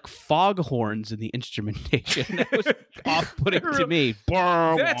like foghorns in the instrumentation. That was off-putting to me.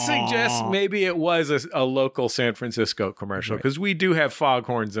 That suggests maybe it was a local San Francisco commercial, because we do have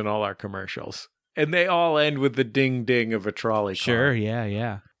foghorns in all our commercials. And they all end with the ding-ding of a trolley car. Sure,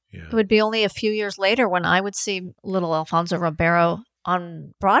 yeah. It would be only a few years later when I would see little Alfonso Ribeiro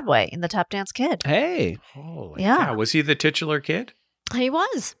on Broadway in The Tap Dance Kid. Hey. Holy Yeah. cow. Was he the titular kid? He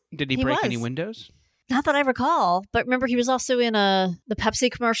was. Did he break any windows? Not that I recall, but remember he was also in the Pepsi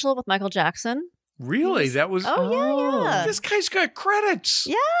commercial with Michael Jackson. Really? That was... yeah. This guy's got credits.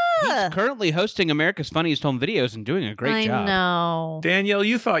 Yeah. He's currently hosting America's Funniest Home Videos and doing a great job. I know. Danielle,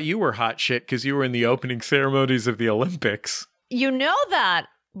 you thought you were hot shit because you were in the opening ceremonies of the Olympics. You know that.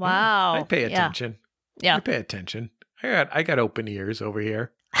 Wow. I pay attention. Yeah. I pay attention. I got open ears over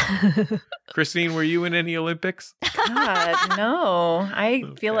here. Kristine, were you in any Olympics? God, no. I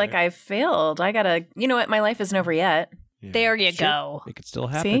feel like I've failed. I gotta, you know what? My life isn't over yet. Yeah. There you go. It could still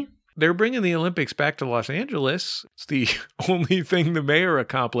happen. See? They're bringing the Olympics back to Los Angeles. It's the only thing the mayor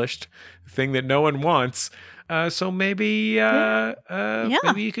accomplished, the thing that no one wants. So maybe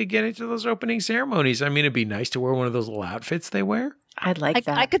maybe you could get into those opening ceremonies. I mean, it'd be nice to wear one of those little outfits they wear. I'd like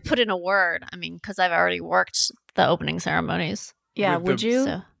that. I could put in a word. I mean, because I've already worked the opening ceremonies. Yeah, With would the- you?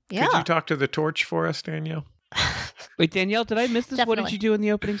 So, yeah. Could you talk to the torch for us, Danielle? Wait, Danielle, did I miss this? What did Definitely. you do in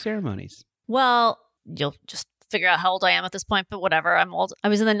the opening ceremonies? Well, you'll just figure out how old I am at this point, but whatever. I'm old. I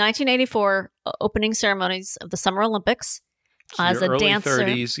was in the 1984 opening ceremonies of the Summer Olympics So as your a early dancer.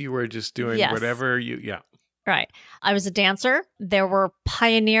 30s, you were just doing Yes. whatever you... Yeah. Right. I was a dancer. There were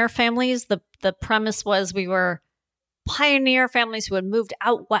pioneer families. The premise was we were pioneer families who had moved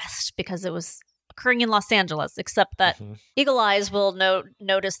out west because it was occurring in Los Angeles, except that Eagle Eyes will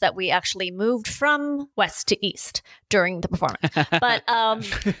notice that we actually moved from west to east during the performance. But God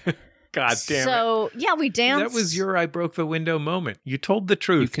damn it. so yeah, we danced. That was your I broke the window moment. You told the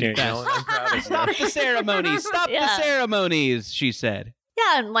truth, Danielle. And I'm proud of Stop you. the ceremonies! Stop the Yeah. ceremonies! She said.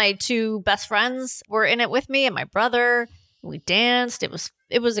 Yeah, and my two best friends were in it with me, and my brother. We danced. It was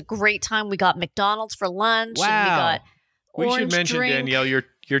a great time. We got McDonald's for lunch. And we Wow. got We should orange mention, drink. Danielle, your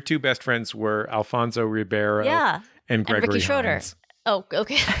two best friends were Alfonso Ribeiro Yeah, and Gregory Ricky Schroeder. Hines. Oh,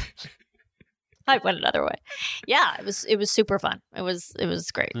 okay. I went another way. Yeah, it was super fun. It was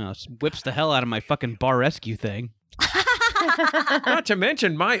great. Oh, it whips the hell out of my fucking bar rescue thing. Not to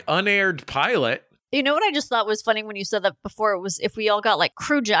mention my unaired pilot. You know what I just thought was funny when you said that before? It was if we all got like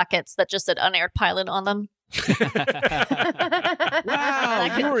crew jackets that just said unaired pilot on them.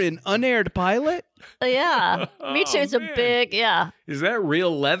 Wow, you were an unaired pilot? Yeah, me too. It's a big, yeah. Is that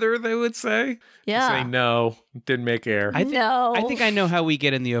real leather, they would say? Yeah. Say no, it didn't make air. I No. think I know how we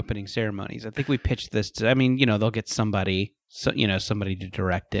get in the opening ceremonies. I think we pitched this to, I mean, they'll get somebody, somebody to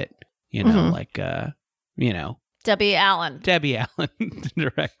direct it, like, Debbie Allen. Debbie Allen to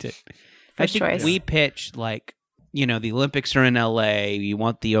direct it. I think choice. we pitched like, the Olympics are in LA. You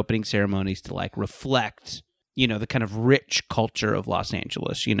want the opening ceremonies to like reflect, the kind of rich culture of Los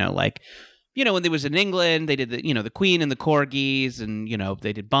Angeles, when they was in England, they did the Queen and the Corgis and,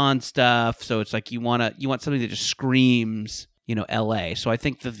 they did Bond stuff. So it's like you want something that just screams, LA. So I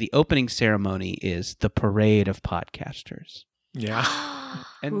think that the opening ceremony is the parade of podcasters. Yeah.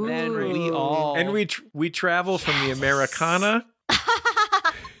 And then we all... And we travel from the Americana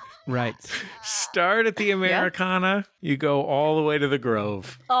Right. Start at the Americana. You go all the way to the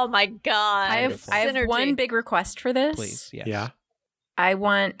Grove. Oh my God. I have one big request for this. Please, yes. Yeah. I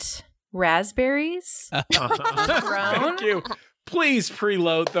want raspberries. Thank you. Please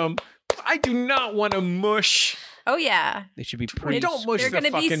preload them. I do not want to mush. Oh, yeah. They should be Don't mush the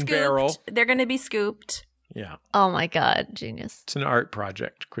gonna fucking barrel. They're going to be scooped. Yeah. Oh my God. Genius. It's an art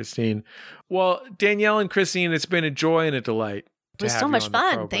project, Kristine. Well, Danielle and Kristine, it's been a joy and a delight. It was so much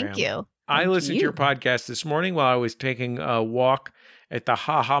fun. Thank you. I listened to your podcast this morning while I was taking a walk at the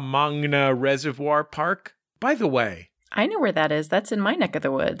Hahamangna Reservoir Park. By the way, I know where that is. That's in my neck of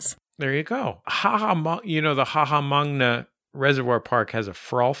the woods. There you go. The Hahamangna Reservoir Park has a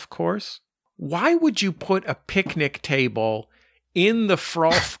frolf course. Why would you put a picnic table in the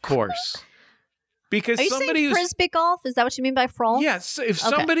frolf course? Because Are you saying frisbee golf? Is that what you mean by frolf? Yes. If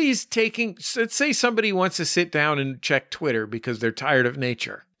somebody's let's say somebody wants to sit down and check Twitter because they're tired of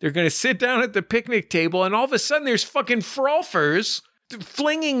nature. They're going to sit down at the picnic table and all of a sudden there's fucking frolfers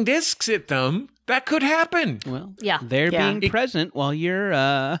flinging discs at them. That could happen. Well, yeah. They're being present while you're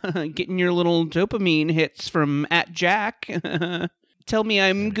getting your little dopamine hits from @Jack. Tell me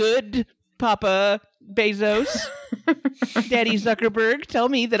I'm good, Papa Bezos. Daddy Zuckerberg, tell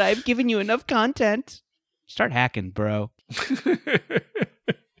me that I've given you enough content. Start hacking, bro.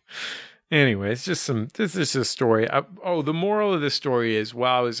 Anyway, this is a story. The moral of this story is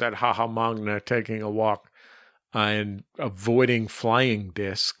while I was at Hahamangna taking a walk and avoiding flying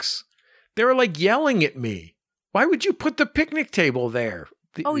discs, they were like yelling at me. Why would you put the picnic table there?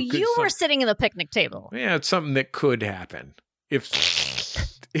 Oh, you were sitting in the picnic table. Yeah, it's something that could happen.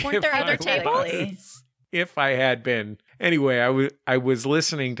 Weren't there other tables? If I had been. Anyway, I was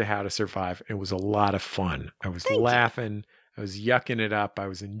listening to How to Survive. It was a lot of fun. I was laughing. I was yucking it up. I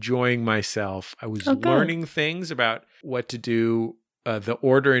was enjoying myself. I was learning things about what to do, the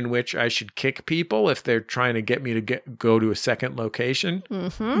order in which I should kick people if they're trying to get me to go to a second location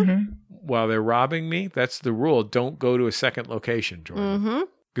while they're robbing me. That's the rule. Don't go to a second location, Jordan.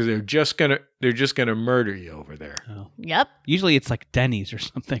 Because they're just gonna murder you over there. Oh. Yep. Usually it's like Denny's or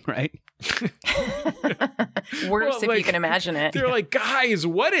something, right? Worse if you can imagine it. They're like, guys,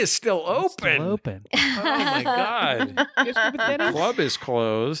 what is still open? Still open. Oh my God. The club is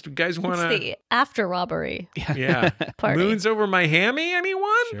closed. You guys want It's the after robbery. Yeah. Party. Moons over my hammy,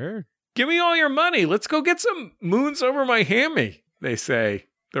 anyone? Sure. Give me all your money. Let's go get some moons over my hammy, they say,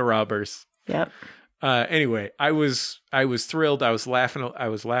 the robbers. Yep. Anyway, I was thrilled. I was laughing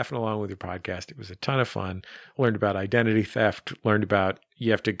along with your podcast. It was a ton of fun. Learned about identity theft. Learned about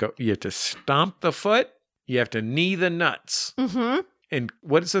you have to stomp the foot. You have to knee the nuts. And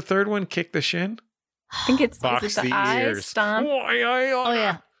what is the third one? Kick the shin? I think it's box the ears. Stomp. Oh,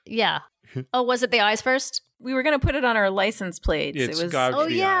 yeah. Yeah. Oh, was it the eyes first? We were going to put it on our license plates. It's it was gouge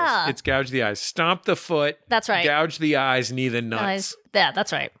the eyes. It's gouge the eyes. Stomp the foot. That's right. Gouge the eyes, knee the nuts. Eyes. Yeah,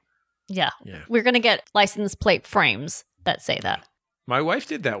 that's right. Yeah. We're going to get license plate frames that say that. My wife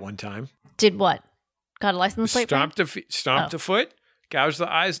did that one time. Did what? Got a license plate frame? Stomped the foot, gouged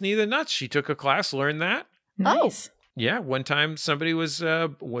the eyes, knee the nuts. She took a class, learned that. Nice. Yeah, one time somebody was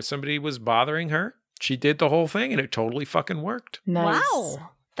bothering her. She did the whole thing and it totally fucking worked. Nice.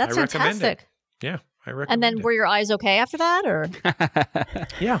 Wow. That's I recommend fantastic. it. Yeah, I recommend And then it. were your eyes okay after that or?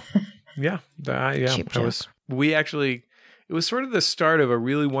 Yeah. It was sort of the start of a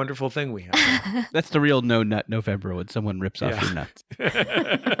really wonderful thing we had. That's the real No Nut November when someone rips off your nuts.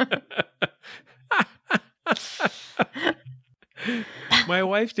 My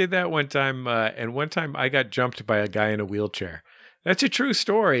wife did that one time, and one time I got jumped by a guy in a wheelchair. That's a true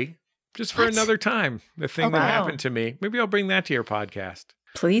story. Just for another time, the thing that happened to me. Maybe I'll bring that to your podcast.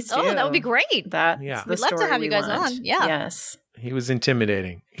 Please do. Oh, that would be great. We'd love to have you guys on. Yeah. Yes. He was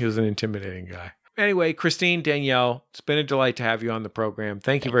intimidating. He was an intimidating guy. Anyway, Kristine, Danielle, it's been a delight to have you on the program.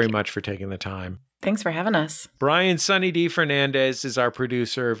 Thank you very much for taking the time. Thanks for having us. Brian Sunny D. Fernandez is our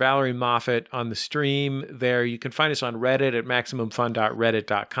producer. Valerie Moffat on the stream there. You can find us on Reddit at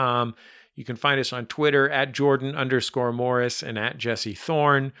MaximumFun.reddit.com. You can find us on Twitter at Jordan_Morris and at Jesse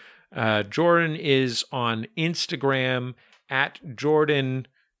Thorne. Jordan is on Instagram at Jordan.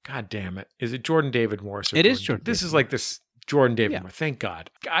 God damn it. Is it Jordan David Morris? It is Jordan. This is like this Jordan David Morris. Thank God.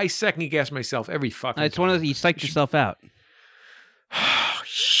 I second guess myself every fucking It's one of the, you psyched yourself out. Oh,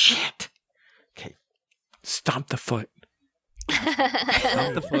 shit. Okay. Stomp the foot.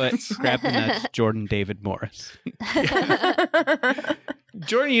 Stomp the foot. Grab the nuts. Jordan David Morris.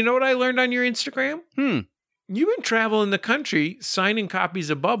 Jordan, you know what I learned on your Instagram? You've been traveling the country, signing copies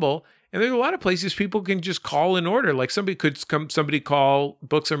of Bubble, And there's a lot of places people can just call and order. Like somebody call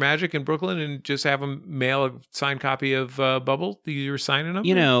Books Are Magic in Brooklyn and just have them mail a signed copy of Bubble that you were signing them.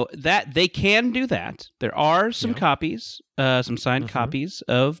 You know, that they can do that. There are some copies, some signed copies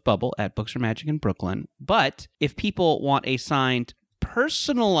of Bubble at Books Are Magic in Brooklyn. But if people want a signed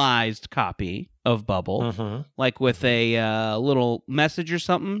personalized copy of Bubble, like with a little message or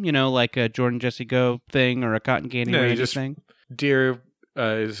something, you know, like a Jordan Jesse Go thing or a Cotton Candy Randy thing. Dear,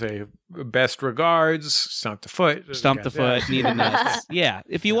 say best regards, stomp the foot, even nuts. Yeah,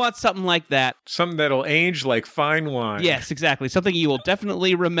 if you want something like that, something that'll age like fine wine. Yes, exactly. Something you will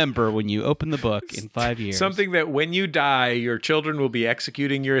definitely remember when you open the book in 5 years. Something that when you die, your children will be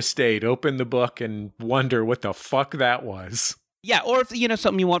executing your estate. Open the book and wonder what the fuck that was. Yeah, or if, you know,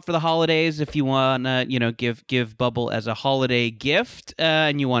 something you want for the holidays, if you want to, you know, give Bubble as a holiday gift,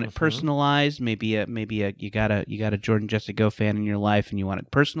 and you want it personalized, maybe you got a Jordan Jesse Go fan in your life and you want it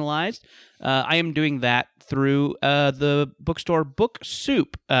personalized. I am doing that through the bookstore Book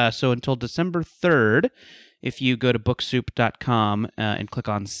Soup. So until December 3rd, if you go to booksoup.com and click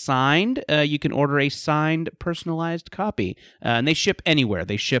on signed, you can order a signed personalized copy. And they ship anywhere.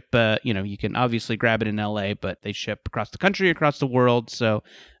 They ship, you know, you can obviously grab it in LA, but they ship across the country, across the world. So,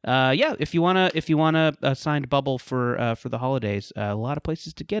 yeah, if you want a signed Bubble for the holidays, a lot of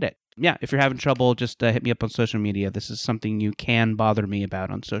places to get it. Yeah, if you're having trouble, just hit me up on social media. This is something you can bother me about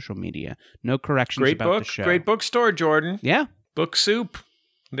on social media. No corrections about the show. Great bookstore, Jordan. Yeah. Book Soup.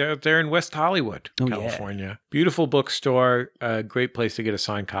 They're in West Hollywood, California. Yeah. Beautiful bookstore. Great place to get a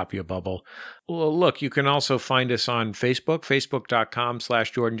signed copy of Bubble. Well, look, you can also find us on Facebook,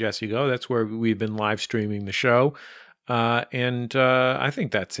 facebook.com/Jordan Jesse Go. That's where we've been live streaming the show. And I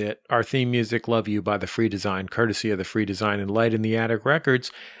think that's it. Our theme music, Love You by The Free Design, courtesy of The Free Design and Light in the Attic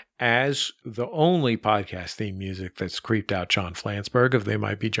Records, as the only podcast theme music that's creeped out John Flansburgh of They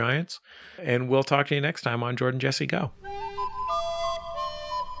Might Be Giants. And we'll talk to you next time on Jordan Jesse Go.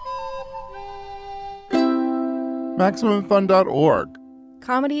 MaximumFun.org.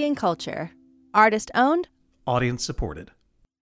 Comedy and culture. Artist owned. Audience supported.